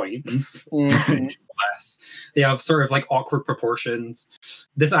their joints. Less. They have sort of, like, awkward proportions.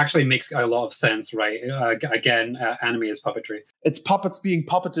 This actually makes a lot of sense, right? Again, anime is puppetry. It's puppets being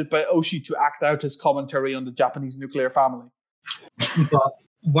puppeted by Oshii to act out his commentary on the Japanese nuclear family. But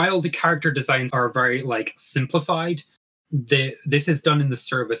while the character designs are very like simplified, this is done in the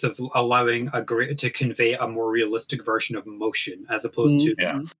service of allowing to convey a more realistic version of motion as opposed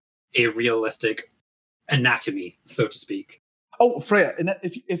to a realistic anatomy, so to speak. Oh, Freya,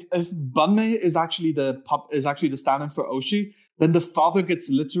 if Bunmei is actually the stand-in for Oshii, then the father gets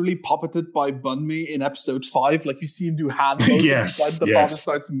literally puppeted by Bunmei in episode 5. Like you see him do hand motions, the father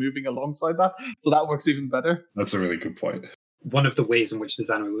starts moving alongside that, so that works even better. That's a really good point. One of the ways in which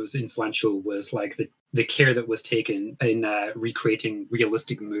this anime was influential was like the care that was taken in recreating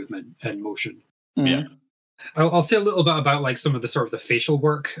realistic movement and motion. Yeah. I'll say a little bit about like some of the sort of the facial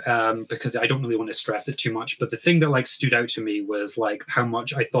work because I don't really want to stress it too much. But the thing that like stood out to me was like how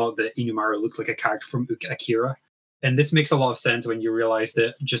much I thought that Inumaru looked like a character from Akira. And this makes a lot of sense when you realize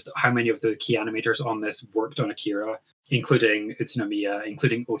that just how many of the key animators on this worked on Akira, including Utsunomiya,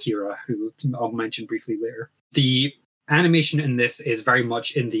 including Ohira, who I'll mention briefly later. The animation in this is very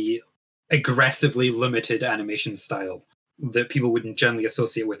much in the aggressively limited animation style that people wouldn't generally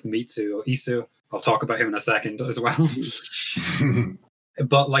associate with Mitsu or Isu. I'll talk about him in a second as well.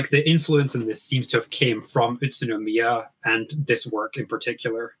 But like the influence in this seems to have came from Utsunomiya and this work in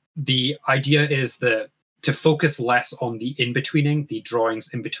particular. The idea is that to focus less on the in-betweening, the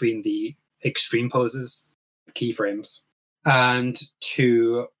drawings in between the extreme poses, keyframes, and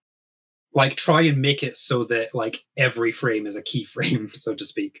to like try and make it so that like every frame is a keyframe, so to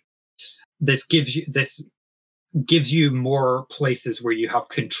speak. This gives you more places where you have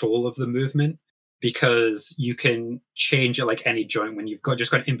control of the movement because you can change it like any joint when you've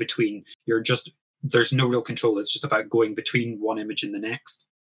just got in between. There's no real control. It's just about going between one image and the next.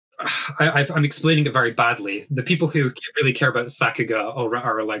 I'm explaining it very badly. The people who really care about Sakuga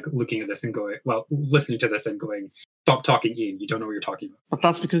are like looking at this and going, well, listening to this and going, stop talking, Ian. You don't know what you're talking about. But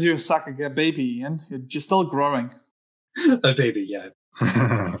that's because you're a Sakuga baby, Ian. You're still growing. A baby, yeah.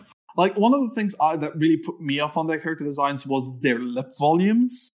 Like one of the things that really put me off on their character designs was their lip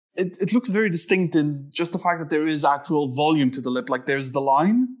volumes. It looks very distinct in just the fact that there is actual volume to the lip. Like there's the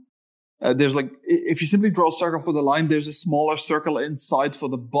line. There's like, if you simply draw a circle for the line, there's a smaller circle inside for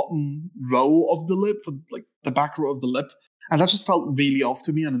the bottom row of the lip, for like the back row of the lip. And that just felt really off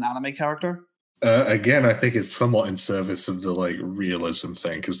to me on an anime character. Again, I think it's somewhat in service of the like realism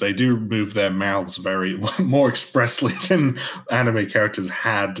thing, because they do move their mouths very more expressly than anime characters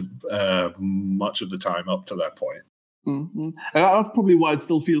had much of the time up to that point. Mm-hmm. And that's probably why it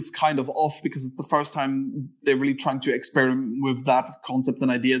still feels kind of off, because it's the first time they're really trying to experiment with that concept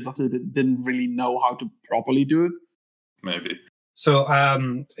and idea that they didn't really know how to properly do it. Maybe. So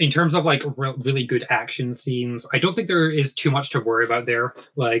in terms of like really good action scenes, I don't think there is too much to worry about there.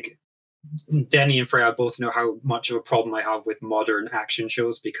 Like Denny and Freya both know how much of a problem I have with modern action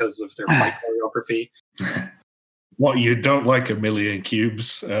shows because of their fight choreography. What, you don't like A Million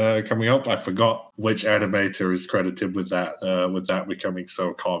Cubes coming up? I forgot which animator is credited with that becoming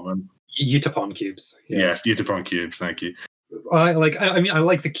so common. Utapon cubes. Yeah. Yes, Utapon cubes. Thank you. I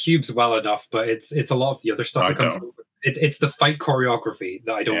like the cubes well enough, but it's a lot of the other stuff that comes. It's the fight choreography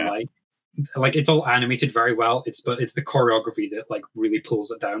that I don't like. Like it's all animated very well. It's the choreography that like really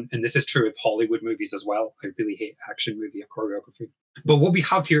pulls it down. And this is true of Hollywood movies as well. I really hate action movie choreography. But what we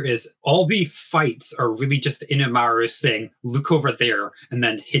have here is all the fights are really just Inumaru saying, "Look over there," and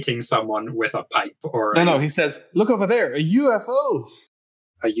then hitting someone with a pipe or no. He says, "Look over there, a UFO."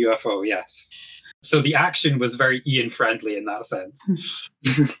 A UFO, yes. So the action was very Ian friendly in that sense.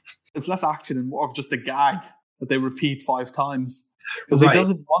 It's less action and more of just a gag that they repeat 5 times. Because he does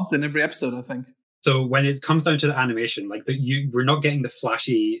it once in every episode, I think. So when it comes down to the animation, like we're not getting the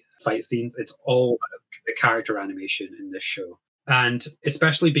flashy fight scenes. It's all the character animation in this show. And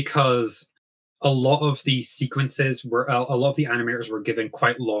especially because a lot of the sequences a lot of the animators were given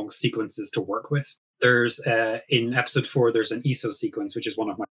quite long sequences to work with. There's in episode 4, there's an Iso sequence, which is one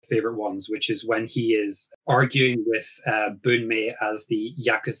of my favorite ones, which is when he is arguing with Bunmei as the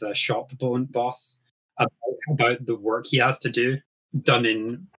Yakuza shop boss about the work he has to do, done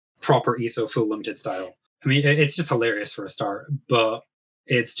in proper Iso full limited style. I mean, it's just hilarious for a start, but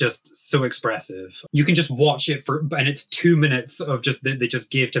it's just so expressive. You can just watch it and it's 2 minutes of just they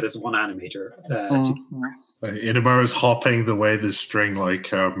just gave to this one animator. Inamaru's hopping the way the string, like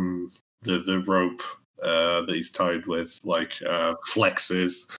the rope that he's tied with, like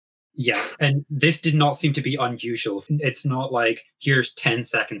flexes. Yeah, and this did not seem to be unusual. It's not like, here's 10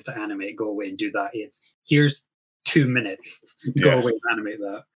 seconds to animate, go away and do that. It's, here's 2 minutes, go away and animate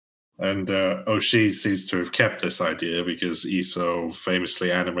that. And Oshii seems to have kept this idea because Iso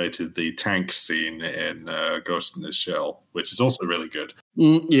famously animated the tank scene in Ghost in the Shell, which is also really good.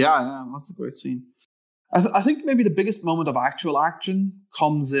 Yeah, that's a great scene. I think maybe the biggest moment of actual action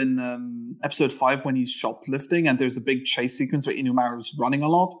comes in episode 5 when he's shoplifting and there's a big chase sequence where Inumaru's running a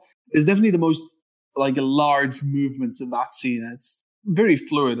lot. It's definitely the most large movements in that scene. It's very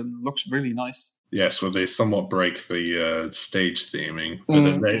fluid and looks really nice. Yes, well, they somewhat break the stage theming, but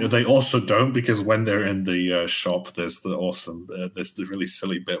then they also don't, because when they're in the shop, there's the really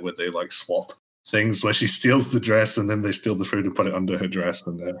silly bit where they swap things, where she steals the dress and then they steal the food and put it under her dress.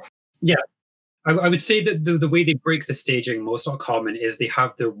 And yeah, I would say that the way they break the staging most common is they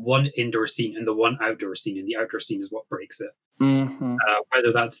have the one indoor scene and the one outdoor scene, and the outdoor scene is what breaks it. Mm-hmm.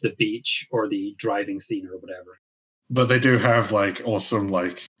 Whether that's the beach or the driving scene or whatever. But they do have awesome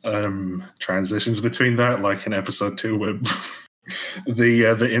transitions between that, like in episode 2 where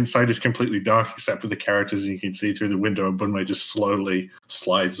the inside is completely dark except for the characters, and you can see through the window, and Bunmei just slowly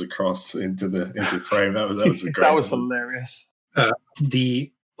slides across into frame. That was a great that was hilarious.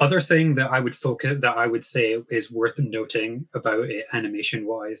 The other thing that I would say is worth noting about it animation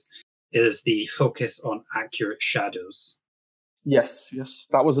wise is the focus on accurate shadows. Yes,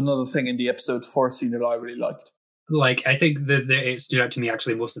 that was another thing in the episode 4 scene that I really liked. I think that it stood out to me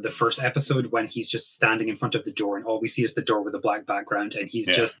actually most of the first episode when he's just standing in front of the door and all we see is the door with a black background, and he's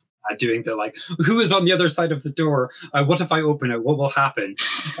just doing the who is on the other side of the door? What if I open it? What will happen?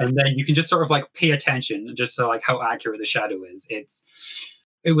 And then you can just sort of pay attention just to how accurate the shadow is.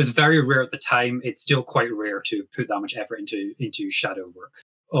 It was very rare at the time. It's still quite rare to put that much effort into shadow work.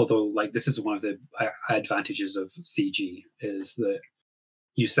 Although this is one of the advantages of CG is that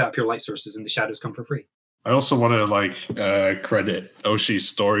you set up your light sources and the shadows come for free. I also want to credit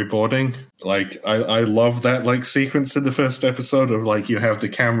Oshii's storyboarding. I love that sequence in the first episode of you have the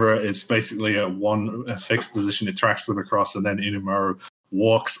camera, it's basically at a fixed position, it tracks them across, and then Inumaru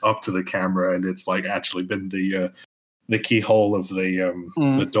walks up to the camera, and it's actually been the keyhole of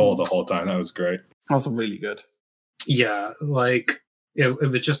the door the whole time. That was great. That's really good. Yeah,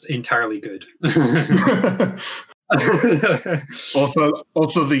 it was just entirely good.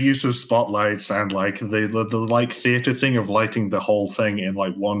 also the use of spotlights and the theater thing of lighting the whole thing in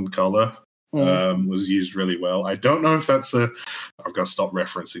one color was used really well. I don't know if that's I've got to stop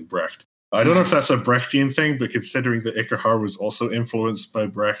referencing Brecht. I don't know if that's a Brechtian thing, but considering that Ikuhara was also influenced by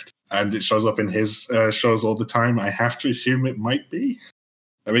Brecht and it shows up in his shows all the time, I have to assume it might be.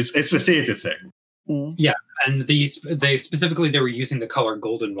 I mean, it's a theater thing. Yeah, and they were using the color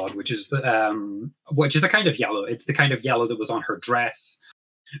goldenrod, which is a kind of yellow. It's the kind of yellow that was on her dress,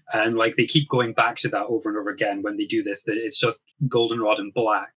 and they keep going back to that over and over again when they do this. That it's just goldenrod and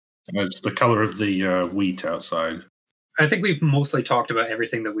black. It's the color of the wheat outside. I think we've mostly talked about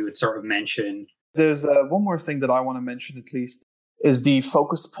everything that we would sort of mention. There's one more thing that I want to mention at least, is the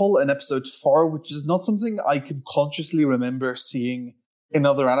focus pull in episode 4, which is not something I can consciously remember seeing in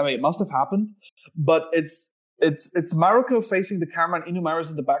other anime. It must have happened, but it's Maruko facing the camera and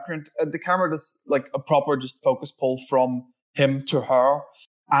Inumaru's in the background, and the camera does a proper just focus pull from him to her,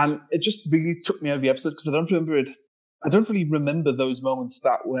 and it just really took me out of the episode because I don't really remember those moments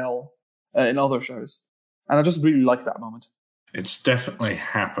that well in other shows, and I just really like that moment. It's definitely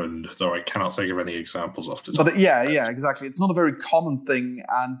happened, though I cannot think of any examples off the top. But yeah, exactly. It's not a very common thing,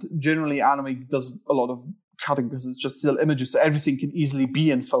 and generally anime does a lot of cutting because it's just still images, so everything can easily be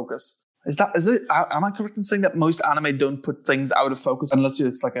in focus. Is it? Am I correct in saying that most anime don't put things out of focus unless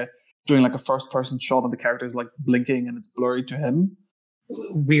it's doing a first person shot and the character is blinking and it's blurry to him?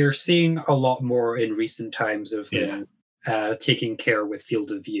 we're seeing a lot more in recent times of them taking care with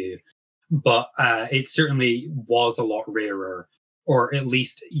field of view, but it certainly was a lot rarer, or at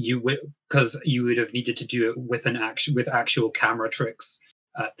least because you would have needed to do it with actual camera tricks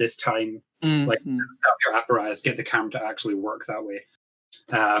at this time, like set up your apparatus, get the camera to actually work that way,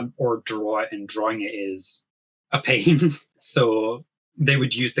 or draw it, and drawing it is a pain. So they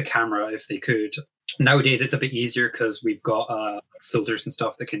would use the camera if they could. Nowadays, it's a bit easier because we've got filters and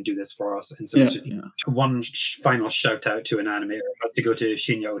stuff that can do this for us. And so it's just one final shout out to an animator has to go to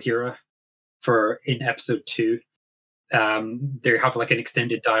Shinya Ohira in episode 2. They have like an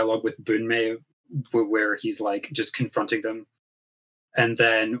extended dialogue with Bunmei where he's like just confronting them. And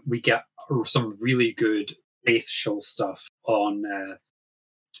then we get some really good facial stuff on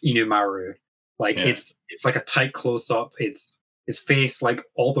Inumaru. Like it's like a tight close up. It's his face, like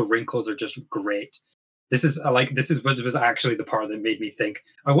all the wrinkles are just great. This is what was actually the part that made me think,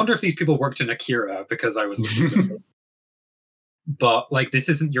 I wonder if these people worked in Akira, because I was but like this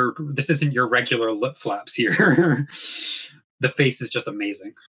isn't your regular lip flaps here. The face is just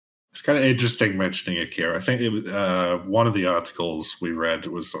amazing. It's kind of interesting mentioning Akira. I think it was one of the articles we read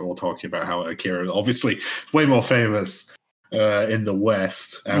was all talking about how Akira is obviously way more famous in the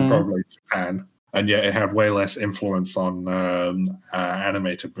West and probably Japan, and yet it had way less influence on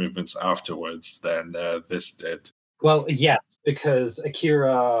animated movements afterwards than this did. Well, yeah, because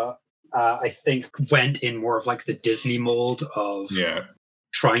Akira, I think, went in more of like the Disney mold of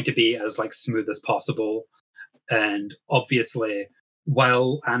trying to be as like smooth as possible. And obviously,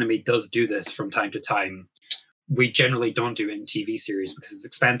 while anime does do this from time to time, we generally don't do it in TV series because it's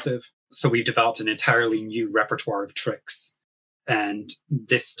expensive. So we've developed an entirely new repertoire of tricks. And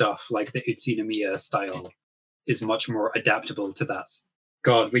this stuff, like the Utsunomiya style, is much more adaptable to that.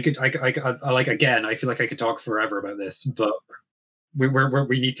 God, we could. I like again. I feel like I could talk forever about this, but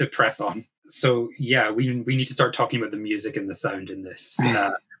we need to press on. So yeah, we need to start talking about the music and the sound in this.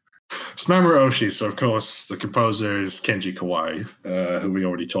 It's Mamoru Oshii, so of course the composer is Kenji Kawai, who we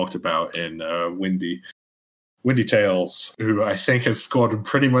already talked about in Windy Tales, who I think has scored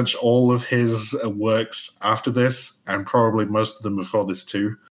pretty much all of his works after this, and probably most of them before this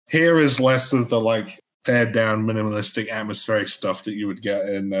too. Here is less of the like pared down minimalistic atmospheric stuff that you would get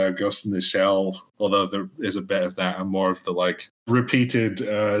in Ghost in the Shell, although there is a bit of that, and more of the like repeated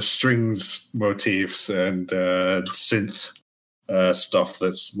strings motifs and synth stuff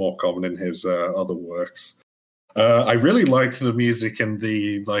that's more common in his other works. I really liked the music in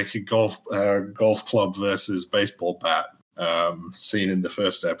the like golf club versus baseball bat scene in the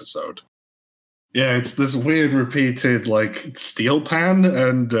first episode. Yeah, it's this weird repeated like steel pan,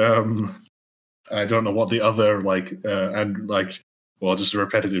 and I don't know what the other like and like just a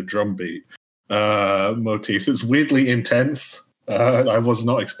repetitive drum beat motif. It's weirdly intense. I was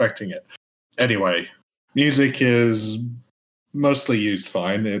not expecting it. Anyway, music is mostly used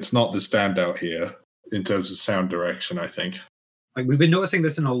fine. It's not the standout here in terms of sound direction, I think. Like we've been noticing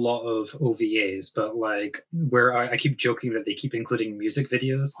this in a lot of OVAs, but like where I keep joking that they keep including music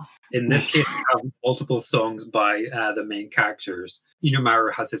videos. In this case, we have multiple songs by the main characters.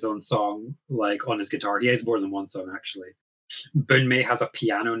 Inumaru has his own song, like on his guitar. He has more than one song actually. Bunmei has a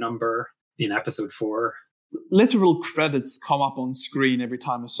piano number in episode 4. Literal credits come up on screen every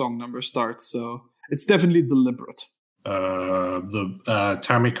time a song number starts, so it's definitely deliberate. The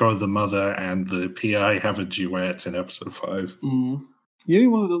Tamiko, the mother, and the PI have a duet in episode 5. The only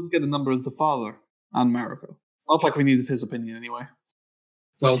one who doesn't get a number is the father, and Mariko. Not like we needed his opinion anyway.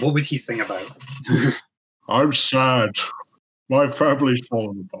 Well, what would he sing about? I'm sad. My family's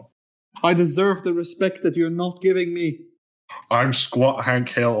fallen apart. I deserve the respect that you're not giving me. I'm squat Hank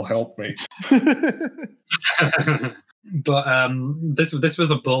Hill, help me. But this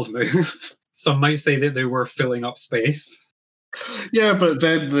was a bold move. Some might say that they were filling up space. Yeah, but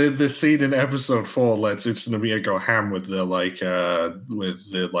then the scene in episode 4 lets Utsunomiya go ham with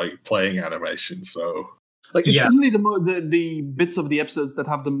the playing animation. So like it's definitely the bits of the episodes that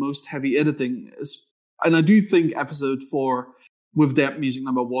have the most heavy editing. And I do think episode 4 with that music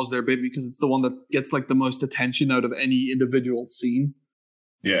number was their bit because it's the one that gets like the most attention out of any individual scene.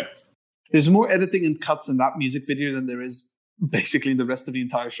 Yeah, there's more editing and cuts in that music video than there is basically in the rest of the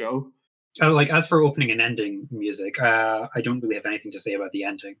entire show. Like as for opening and ending music, I don't really have anything to say about the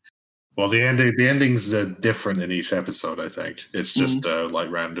ending. Well, the endings are different in each episode. I think it's just a like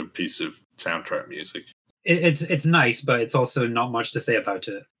random piece of soundtrack music. It's nice, but it's also not much to say about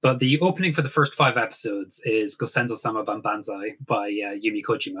it. But the opening for the first 5 episodes is Gosenzo Sama Banbanzai by Yumi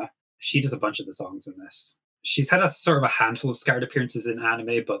Kojima. She does a bunch of the songs in this. she's had a sort of a handful of scattered appearances in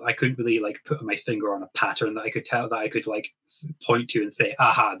anime, but I couldn't really like put my finger on a pattern that I could tell that I could like point to and say,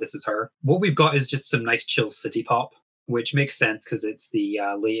 aha, this is her. What we've got is just some nice chill city pop, which makes sense because it's the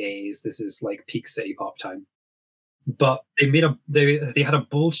late 80s. This is like peak city pop time. But they had a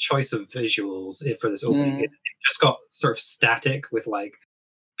bold choice of visuals for this opening. It just got sort of static with like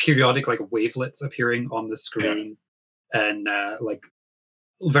periodic like wavelets appearing on the screen and like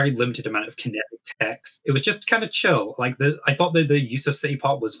very limited amount of kinetic text. It was just kind of chill. Like I thought that the use of city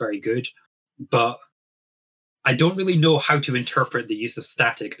pop was very good, but I don't really know how to interpret the use of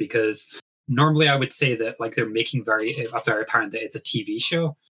static because normally I would say that like they're making very apparent that it's a TV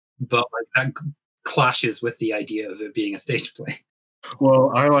show, but like that clashes with the idea of it being a stage play.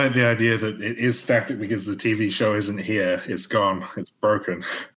 Well, I like the idea that it is static because the TV show isn't here. It's gone. It's broken.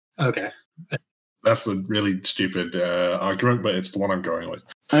 Okay. That's a really stupid argument, but it's the one I'm going with.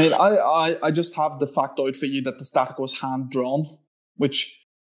 I mean, I just have the factoid for you that the static was hand-drawn, which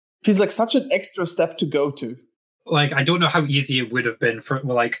feels like such an extra step to go to. Like, I don't know how easy it would have been for,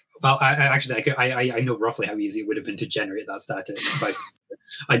 I know roughly how easy it would have been to generate that static. But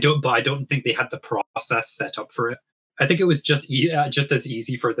I don't think they had the process set up for it. I think it was just as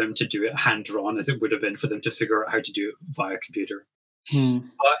easy for them to do it hand-drawn as it would have been for them to figure out how to do it via computer.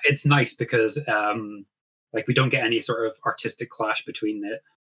 But it's nice because like we don't get any sort of artistic clash between it.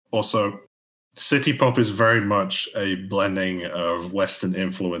 Also, city pop is very much a blending of Western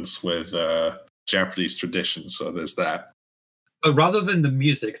influence with Japanese tradition, so there's that. But rather than the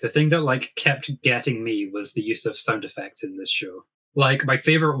music, the thing that like kept getting me was the use of sound effects in this show. Like my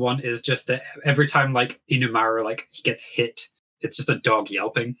favorite one is just that every time like Inumaru like he gets hit, it's just a dog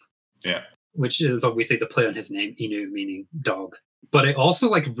yelping. Yeah. Which is obviously the play on his name, Inu meaning dog. But it also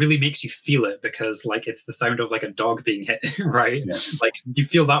like really makes you feel it because like it's the sound of like a dog being hit, right? Yes. Like you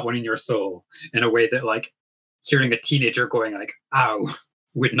feel that one in your soul in a way that like hearing a teenager going like "ow"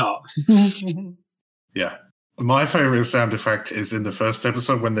 would not. Yeah. My favorite sound effect is in the first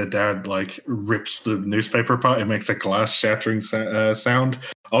episode when their dad like rips the newspaper apart. It makes a glass shattering sound.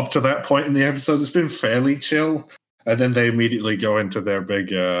 Up to that point in the episode, it's been fairly chill. And then they immediately go into their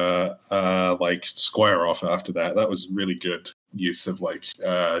big like square off after that. That was really good use of like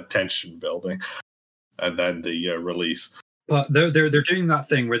tension building. And then the release. But they're doing that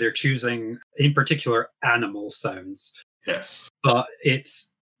thing where they're choosing, in particular, animal sounds. Yes. But it's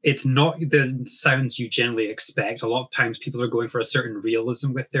not the sounds you generally expect. A lot of times people are going for a certain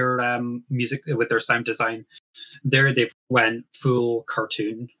realism with their music, with their sound design. There they went full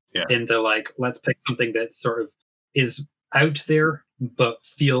cartoon in the like, let's pick something that sort of is out there but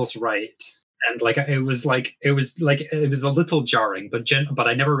feels right. And like it was a little jarring, but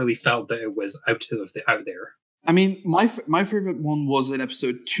I never really felt that it was out there. I mean, my favorite one was in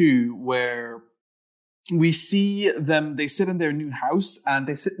episode 2 where we see them, they sit in their new house and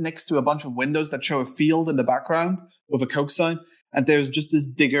they sit next to a bunch of windows that show a field in the background with a Coke sign. And there's just this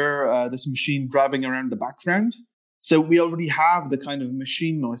digger, this machine driving around the background. So we already have the kind of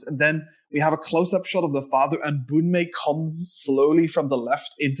machine noise. And then we have a close-up shot of the father and Bunmei comes slowly from the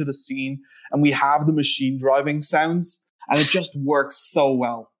left into the scene. And we have the machine driving sounds. And it just works so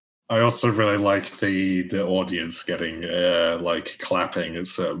well. I also really like the audience getting like clapping at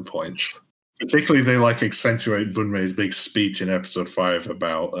certain points. Particularly, they like accentuate Bunmei's big speech in episode 5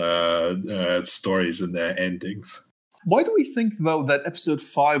 about stories and their endings. Why do we think, though, that episode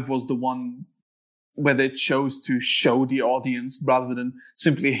 5 was the one where they chose to show the audience rather than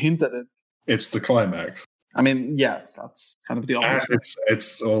simply hint at it? It's the climax. I mean, yeah, that's kind of the opposite.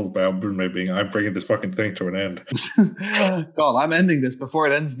 It's all about Bunmei being, I'm bringing this fucking thing to an end. God, I'm ending this before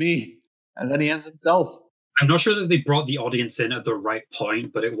it ends me. And then he ends himself. I'm not sure that they brought the audience in at the right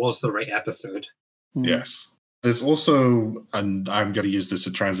point, but it was the right episode. Yes. There's also, and I'm going to use this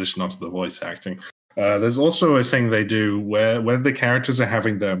to transition onto the voice acting. There's also a thing they do where when the characters are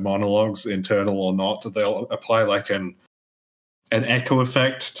having their monologues, internal or not, they'll apply like an echo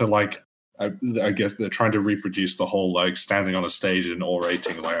effect to like, I guess they're trying to reproduce the whole like standing on a stage and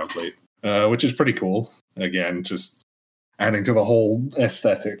orating loudly, which is pretty cool. Again, just adding to the whole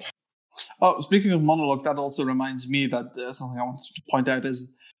aesthetic. Oh, speaking of monologues, that also reminds me that something I wanted to point out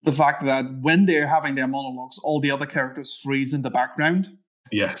is the fact that when they're having their monologues, all the other characters freeze in the background.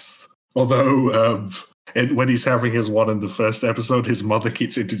 Yes. Although when he's having his one in the first episode, his mother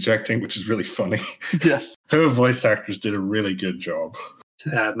keeps interjecting, which is really funny. Yes. Her voice actors did a really good job.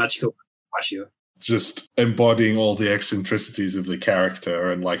 Machiko Washio. Just embodying all the eccentricities of the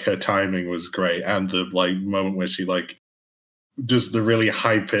character, and like her timing was great. And the like moment where she like does the really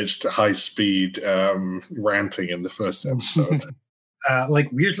high-pitched, high-speed ranting in the first episode. Like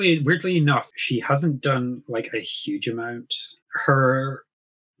weirdly enough, she hasn't done like a huge amount. Her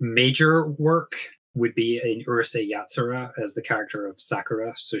major work would be in Urusei Yatsura as the character of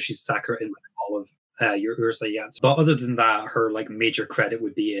Sakura. So she's Sakura in like all of your Urusei Yatsura. But other than that, her like major credit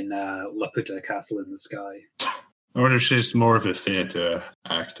would be in Laputa Castle in the Sky. I wonder if she's more of a theatre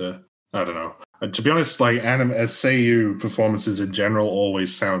actor. I don't know. To be honest, like Seiyu performances in general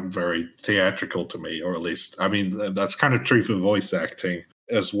always sound very theatrical to me, or at least, I mean, that's kind of true for voice acting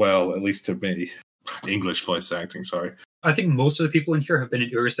as well, at least to me. English voice acting, sorry. I think most of the people in here have been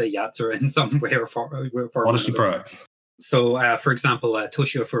in Urusei Yatsura in some way or form. What a surprise. So, for example,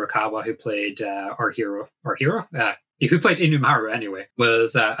 Toshio Furukawa, who played our hero, who played Inumaru anyway,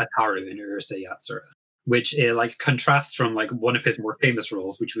 was Ataru in Urusei Yatsura, which like contrasts from like one of his more famous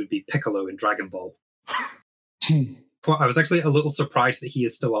roles, which would be Piccolo in Dragon Ball. I was actually a little surprised that he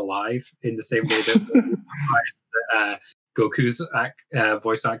is still alive in the same way that I was surprised that Goku's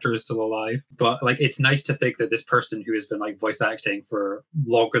voice actor is still alive. But like, it's nice to think that this person who has been like voice acting for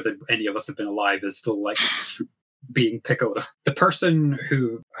longer than any of us have been alive is still like being Piccolo. The person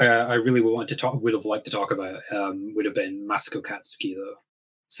who I really would have liked to talk about would have been Masako Katsuki, though.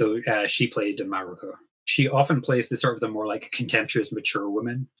 So she played Maruko. She often plays the sort of the more like contemptuous, mature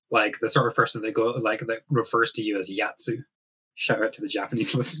woman, like the sort of person that refers to you as Yatsu. Shout out to the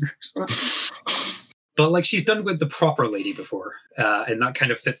Japanese listeners. But like, she's done with the proper lady before, and that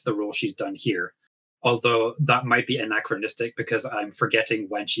kind of fits the role she's done here. Although that might be anachronistic because I'm forgetting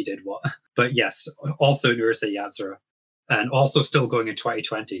when she did what. But yes, also Urusei Yatsura, and also still going in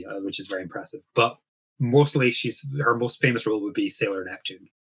 2020, which is very impressive. But mostly, her most famous role would be Sailor Neptune.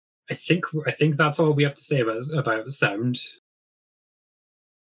 I think that's all we have to say about sound.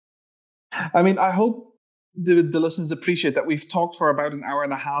 I mean, I hope the listeners appreciate that we've talked for about an hour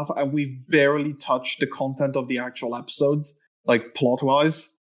and a half and we've barely touched the content of the actual episodes, like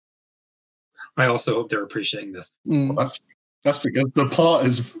plot-wise. I also hope they're appreciating this. Well, that's because the plot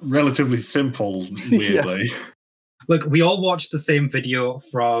is relatively simple, weirdly. Yes. Look, we all watched the same video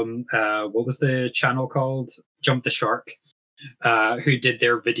from, what was the channel called? Jump the Shark, who did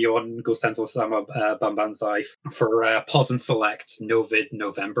their video on Gosenso-sama Banbanzai for Pause and Select Novid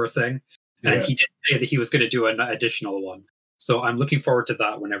November thing. And he did say that he was going to do an additional one. So I'm looking forward to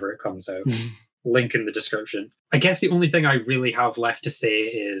that whenever it comes out. Link in the description. I guess the only thing I really have left to say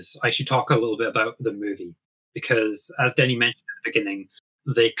is I should talk a little bit about the movie. Because as Denny mentioned at the beginning,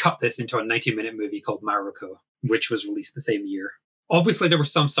 they cut this into a 90-minute movie called Maruko, which was released the same year. Obviously, there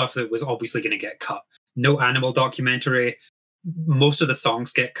was some stuff that was obviously going to get cut. No animal documentary. Most of the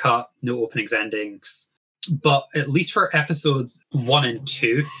songs get cut. No openings, endings. But at least for episodes 1 and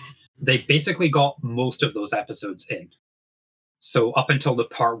 2, they basically got most of those episodes in. So up until the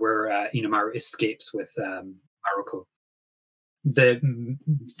part where Inumaru escapes with Maruko. The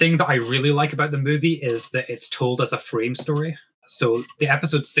thing that I really like about the movie is that it's told as a frame story. So the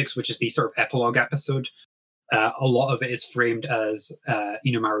episode 6, which is the sort of epilogue episode, a lot of it is framed as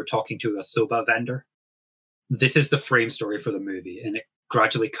Inumaru talking to a soba vendor. This is the frame story for the movie, and it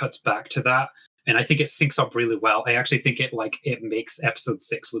gradually cuts back to that. And I think it syncs up really well. I actually think it makes episode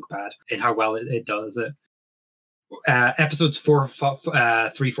 6 look bad in how well it does it. Episodes 3, 4,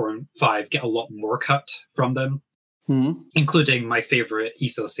 and 5 get a lot more cut from them, including my favorite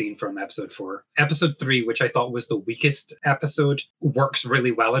Iso scene from episode 4. Episode 3, which I thought was the weakest episode, works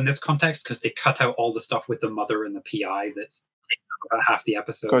really well in this context because they cut out all the stuff with the mother and the PI that's about half the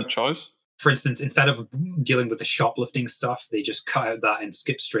episode. Good choice. For instance, instead of dealing with the shoplifting stuff, they just cut out that and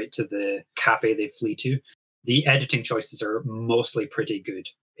skip straight to the cafe they flee to. The editing choices are mostly pretty good.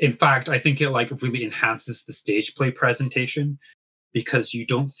 In fact, I think it really enhances the stage play presentation because you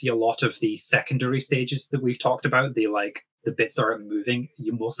don't see a lot of the secondary stages that we've talked about. The bits that are moving.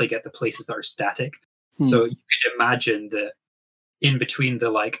 You mostly get the places that are static. So you could imagine that in between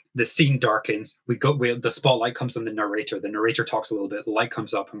the scene darkens, the spotlight comes on the narrator talks a little bit, the light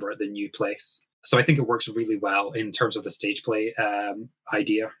comes up and we're at the new place. So I think it works really well in terms of the stage play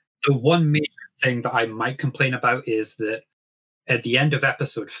idea. The one major thing that I might complain about is that at the end of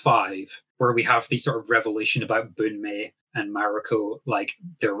episode 5, where we have the sort of revelation about Bunmei and Maruko,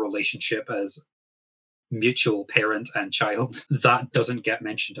 their relationship as mutual parent and child, that doesn't get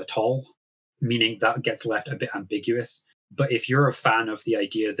mentioned at all, meaning that gets left a bit ambiguous. But if you're a fan of the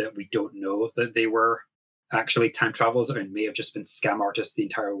idea that we don't know that they were actually time travelers and may have just been scam artists the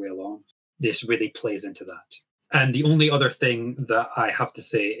entire way along, this really plays into that. And the only other thing that I have to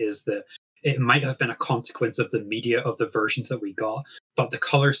say is that it might have been a consequence of the media of the versions that we got, but the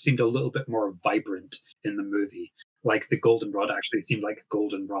colors seemed a little bit more vibrant in the movie. The goldenrod actually seemed like a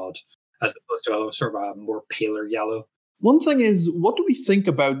goldenrod, as opposed to a sort of a more paler yellow. One thing is, what do we think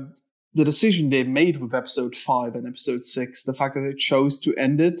about the decision they made with episode 5 and episode 6? The fact that they chose to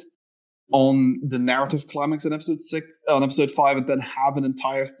end it on the narrative climax in episode 5, and then have an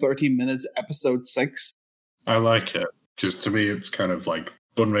entire 30 minutes episode 6. I like it, because to me it's kind of like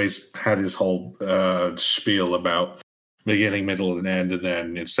Bunmei's had his whole spiel about beginning, middle, and end, and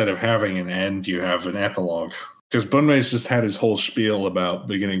then instead of having an end, you have an epilogue. Because Bunmei's just had his whole spiel about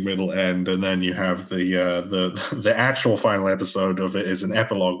beginning, middle, end, and then you have the actual final episode of it is an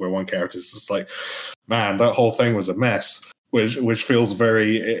epilogue where one character is just like, man, that whole thing was a mess. Which feels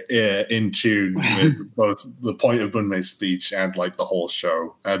very in tune with both the point of Bunmei's speech and like the whole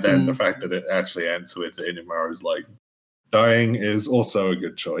show, and then the fact that it actually ends with Inamaru's like dying is also a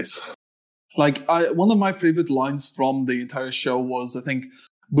good choice. Like one of my favorite lines from the entire show was, I think,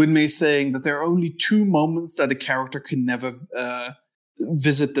 Bunmei saying that there are only 2 moments that a character can never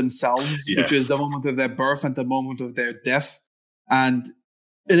visit themselves, which is the moment of their birth and the moment of their death, and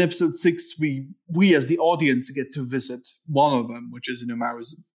in episode 6, we as the audience get to visit one of them, which is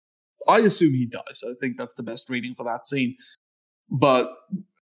Inamaru's. I assume he dies. I think that's the best reading for that scene. But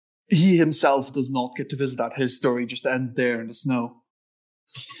he himself does not get to visit that. His story just ends there in the snow.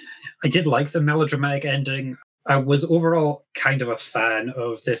 I did like the melodramatic ending. I was overall kind of a fan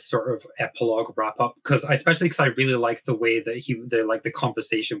of this sort of epilogue wrap-up, especially because I really liked the way that the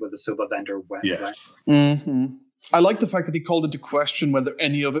conversation with the soba vendor went. Yes. Right? Mm-hmm. I like the fact that he called into question whether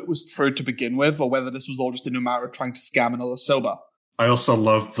any of it was true to begin with, or whether this was all just Inamaru trying to scam another soba. I also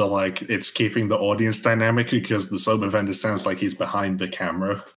love it's keeping the audience dynamic, because the soba vendor sounds like he's behind the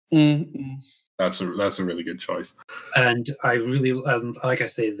camera. Mm-hmm. That's a really good choice. And I really, like I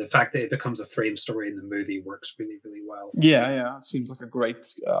say, the fact that it becomes a frame story in the movie works really, really well. Yeah, it seems like a great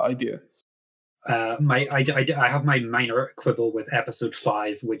idea. I have my minor quibble with episode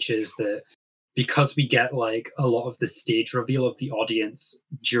 5, which is that because we get like a lot of the stage reveal of the audience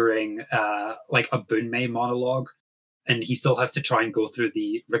during like a Bunmei monologue, and he still has to try and go through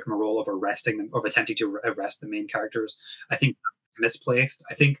the rigmarole of arresting them, of attempting to arrest the main characters. I think misplaced.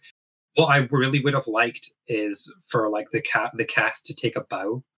 I think what I really would have liked is for like the cast to take a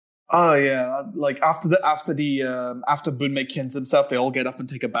bow. Oh yeah, like after Bunmei kills himself, they all get up and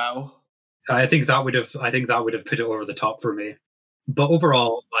take a bow. I think that would have put it over the top for me. But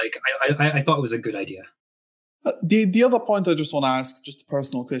overall, like I thought it was a good idea. The other point I just want to ask, just a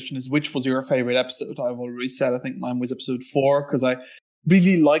personal question, is which was your favorite episode? I've already said I think mine was episode 4, because I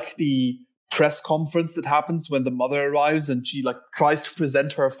really like the press conference that happens when the mother arrives and she like tries to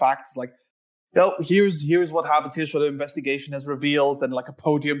present her facts, like, here's what happens, here's what the investigation has revealed, and like a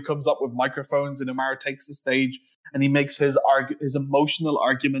podium comes up with microphones and Inamaru takes the stage and he makes his emotional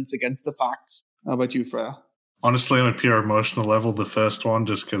arguments against the facts. How about you, Freya? Honestly, on a pure emotional level, the first one,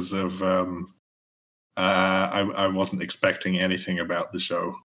 just because of I wasn't expecting anything about the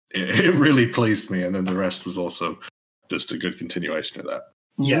show. It really pleased me, and then the rest was also just a good continuation of that.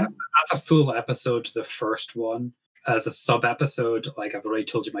 Yeah, as a full episode, the first one. As a sub episode, like I've already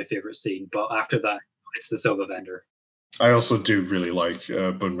told you my favorite scene, but after that, it's the soba vendor. I also do really like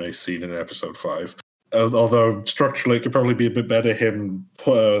Bunmei's scene in episode 5. Although structurally it could probably be a bit better, him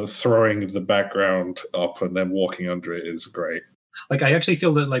throwing the background up and then walking under it is great. Like, I actually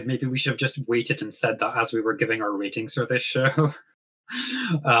feel that like maybe we should have just waited and said that as we were giving our ratings for this show.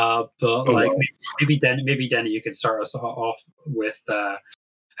 Maybe Denny, you can start us off with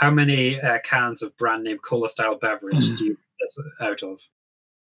how many cans of brand name cola style beverage do you get this out of?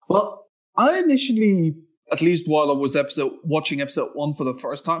 Well, I initially, at least while I was watching episode 1 for the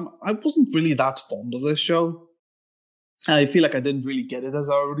first time, I wasn't really that fond of this show. I feel like I didn't really get it, as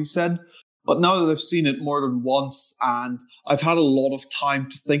I already said. But now that I've seen it more than once and I've had a lot of time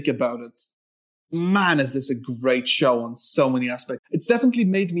to think about it, man, is this a great show on so many aspects. It's definitely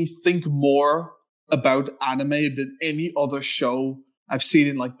made me think more about anime than any other show I've seen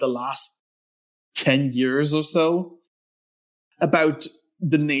in like the last 10 years or so. About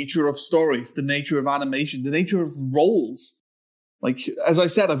the nature of stories, the nature of animation, the nature of roles. Like, as I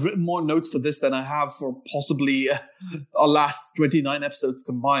said, I've written more notes for this than I have for possibly our last 29 episodes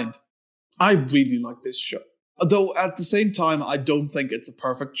combined. I really like this show. Though at the same time, I don't think it's a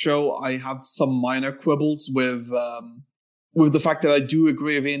perfect show. I have some minor quibbles with the fact that I do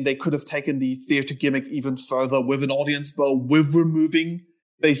agree with Ian. They could have taken the theater gimmick even further with an audience bow, with removing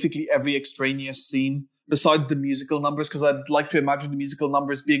basically every extraneous scene besides the musical numbers, because I'd like to imagine the musical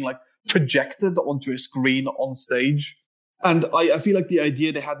numbers being like projected onto a screen on stage. And I feel like the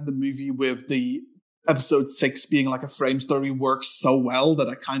idea they had in the movie with the episode 6 being like a frame story works so well that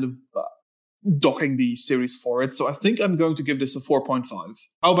I kind of docking the series for it. So I think I'm going to give this a 4.5.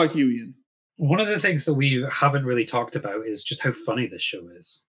 How about you, Ian? One of the things that we haven't really talked about is just how funny this show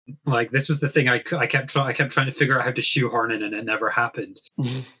is. Like, this was the thing I kept trying to figure out how to shoehorn in, and it never happened.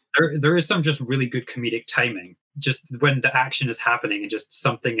 There is some just really good comedic timing, just when the action is happening and just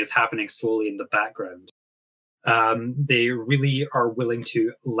something is happening slowly in the background. They really are willing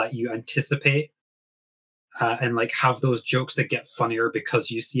to let you anticipate and like have those jokes that get funnier because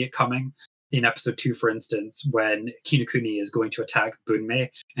you see it coming. In episode 2, for instance, when Kinokuni is going to attack Bunmei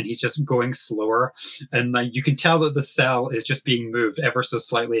and he's just going slower, and like you can tell that the cell is just being moved ever so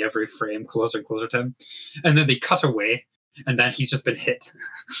slightly every frame, closer and closer to him, and then they cut away, and then he's just been hit.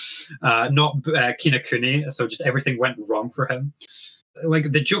 Not Kinokuni, so just everything went wrong for him.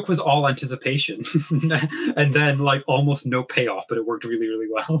 Like, the joke was all anticipation, and then like almost no payoff, but it worked really, really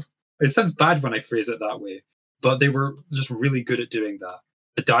well. It sounds bad when I phrase it that way, but they were just really good at doing that.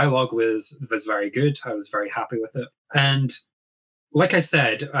 The dialogue was very good. I was very happy with it. And like I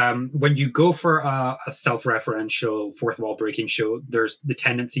said, when you go for a self-referential, fourth wall breaking show, there's the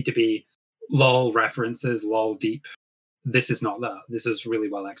tendency to be lol references, lol deep. This is not that. This is really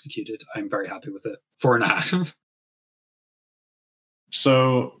well executed. I'm very happy with it. 4.5.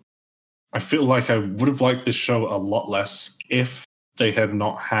 So I feel like I would have liked this show a lot less if they had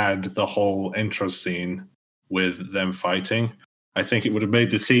not had the whole intro scene with them fighting. I think it would have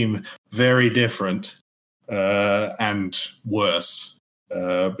made the theme very different and worse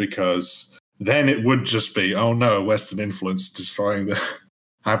because then it would just be, oh no, Western influence destroying the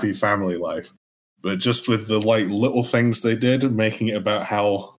happy family life. But just with the like little things they did, making it about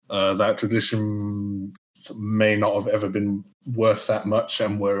how that tradition may not have ever been worth that much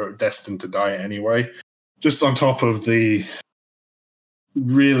and were destined to die anyway. Just on top of the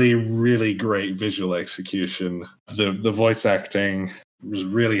really, really great visual execution. The voice acting, was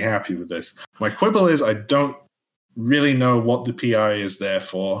really happy with this. My quibble is I don't really know what the PI is there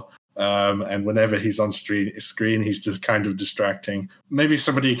for. And whenever he's on screen, he's just kind of distracting. Maybe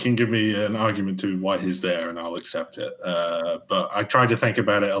somebody can give me an argument to why he's there and I'll accept it. But I tried to think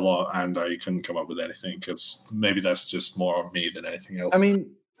about it a lot and I couldn't come up with anything because maybe that's just more on me than anything else. I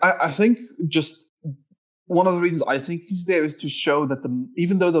mean, I think just one of the reasons I think he's there is to show that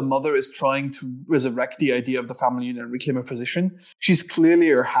even though the mother is trying to resurrect the idea of the family unit and reclaim her position, she's clearly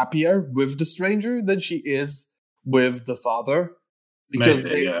happier with the stranger than she is with the father. Because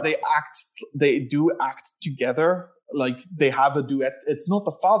they do act together, like they have a duet. It's not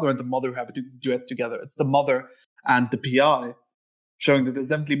the father and the mother who have a duet together. It's the mother and the PI, showing that there's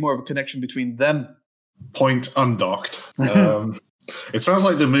definitely more of a connection between them. Point undocked. It sounds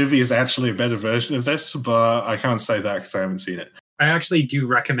like the movie is actually a better version of this, but I can't say that because I haven't seen it. I actually do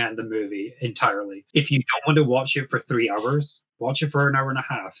recommend the movie entirely. If you don't want to watch it for 3 hours, watch it for an hour and a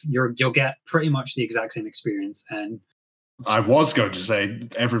half. You'll get pretty much the exact same experience. And I was going to say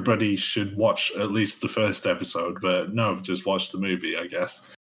everybody should watch at least the first episode, but no, just watch the movie, I guess.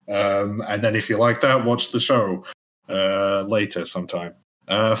 And then if you like that, watch the show later sometime.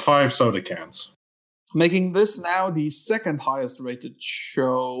 5 soda cans. Making this now the second highest rated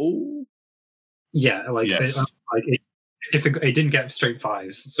show. Yeah, like, yes. It didn't get straight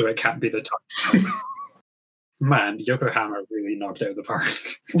 5s, so it can't be the top. Man, Yokohama really knocked out the park.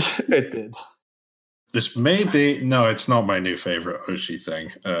 It did. This may be... No, it's not my new favorite Oshii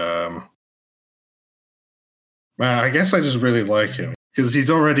thing. I guess I just really like him. Because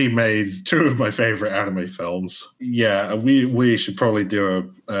he's already made 2 of my favorite anime films. Yeah, we should probably do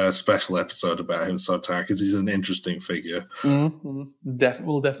a special episode about him sometime, because he's an interesting figure. Mm-hmm.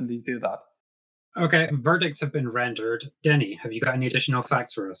 We'll definitely do that. Okay, verdicts have been rendered. Denny, have you got any additional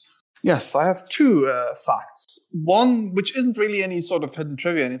facts for us? Yes, I have 2 facts. One, which isn't really any sort of hidden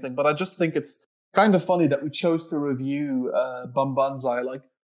trivia or anything, but I just think it's kind of funny that we chose to review Banbanzai like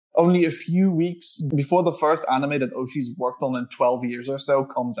only a few weeks before the first anime that Oshii's worked on in 12 years or so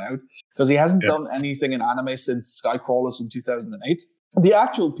comes out, because he hasn't done anything in anime since Skycrawlers in 2008. The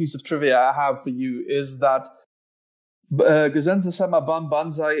actual piece of trivia I have for you is that Gozenza-sama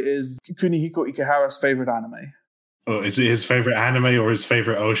Banbanzai is Kunihiko Ikehara's favorite anime. Oh, is it his favorite anime or his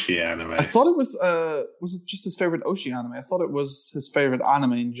favorite Oshii anime? I thought it was it just his favorite Oshii anime? I thought it was his favorite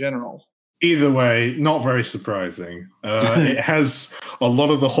anime in general. Either way, not very surprising. It has a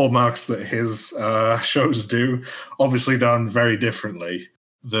lot of the hallmarks that his shows do, obviously done very differently.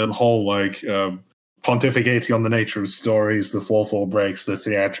 The whole pontificating on the nature of stories, the fourth wall breaks, the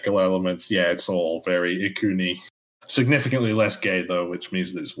theatrical elements. Yeah, it's all very Ikuni. Significantly less gay, though, which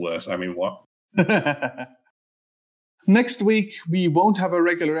means that it's worse. I mean, what? Next week, we won't have a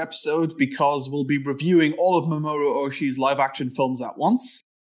regular episode because we'll be reviewing all of Mamoru Oshii's live-action films at once.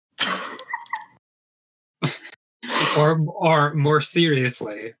 or more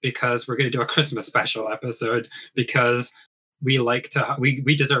seriously, because we're going to do a Christmas special episode because we like to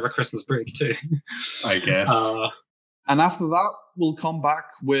we deserve a Christmas break too. I guess. And after that, we'll come back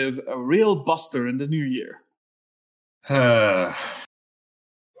with a real buster in the new year. I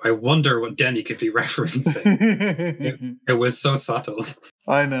wonder what Denny could be referencing. It was so subtle.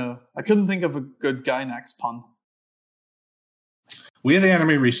 I know. I couldn't think of a good Gynax pun. We're the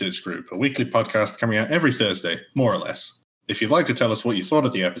Anime Research Group, a weekly podcast coming out every Thursday, more or less. If you'd like to tell us what you thought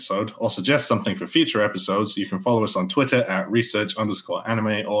of the episode or suggest something for future episodes, you can follow us on Twitter at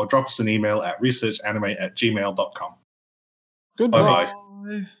research_anime or drop us an email at researchanime@gmail.com. Goodbye.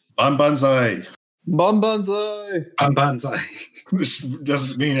 Bye-bye. Ban Banzai. Ban Banzai. Ban Banzai. This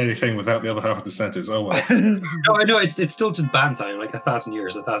doesn't mean anything without the other half of the sentence. Oh well. No, I know it's still just Banzai, like 1,000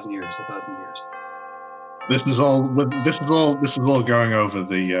 years, 1,000 years, 1,000 years. This is all going over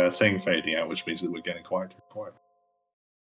the thing fading out, which means that we're getting quieter and quieter.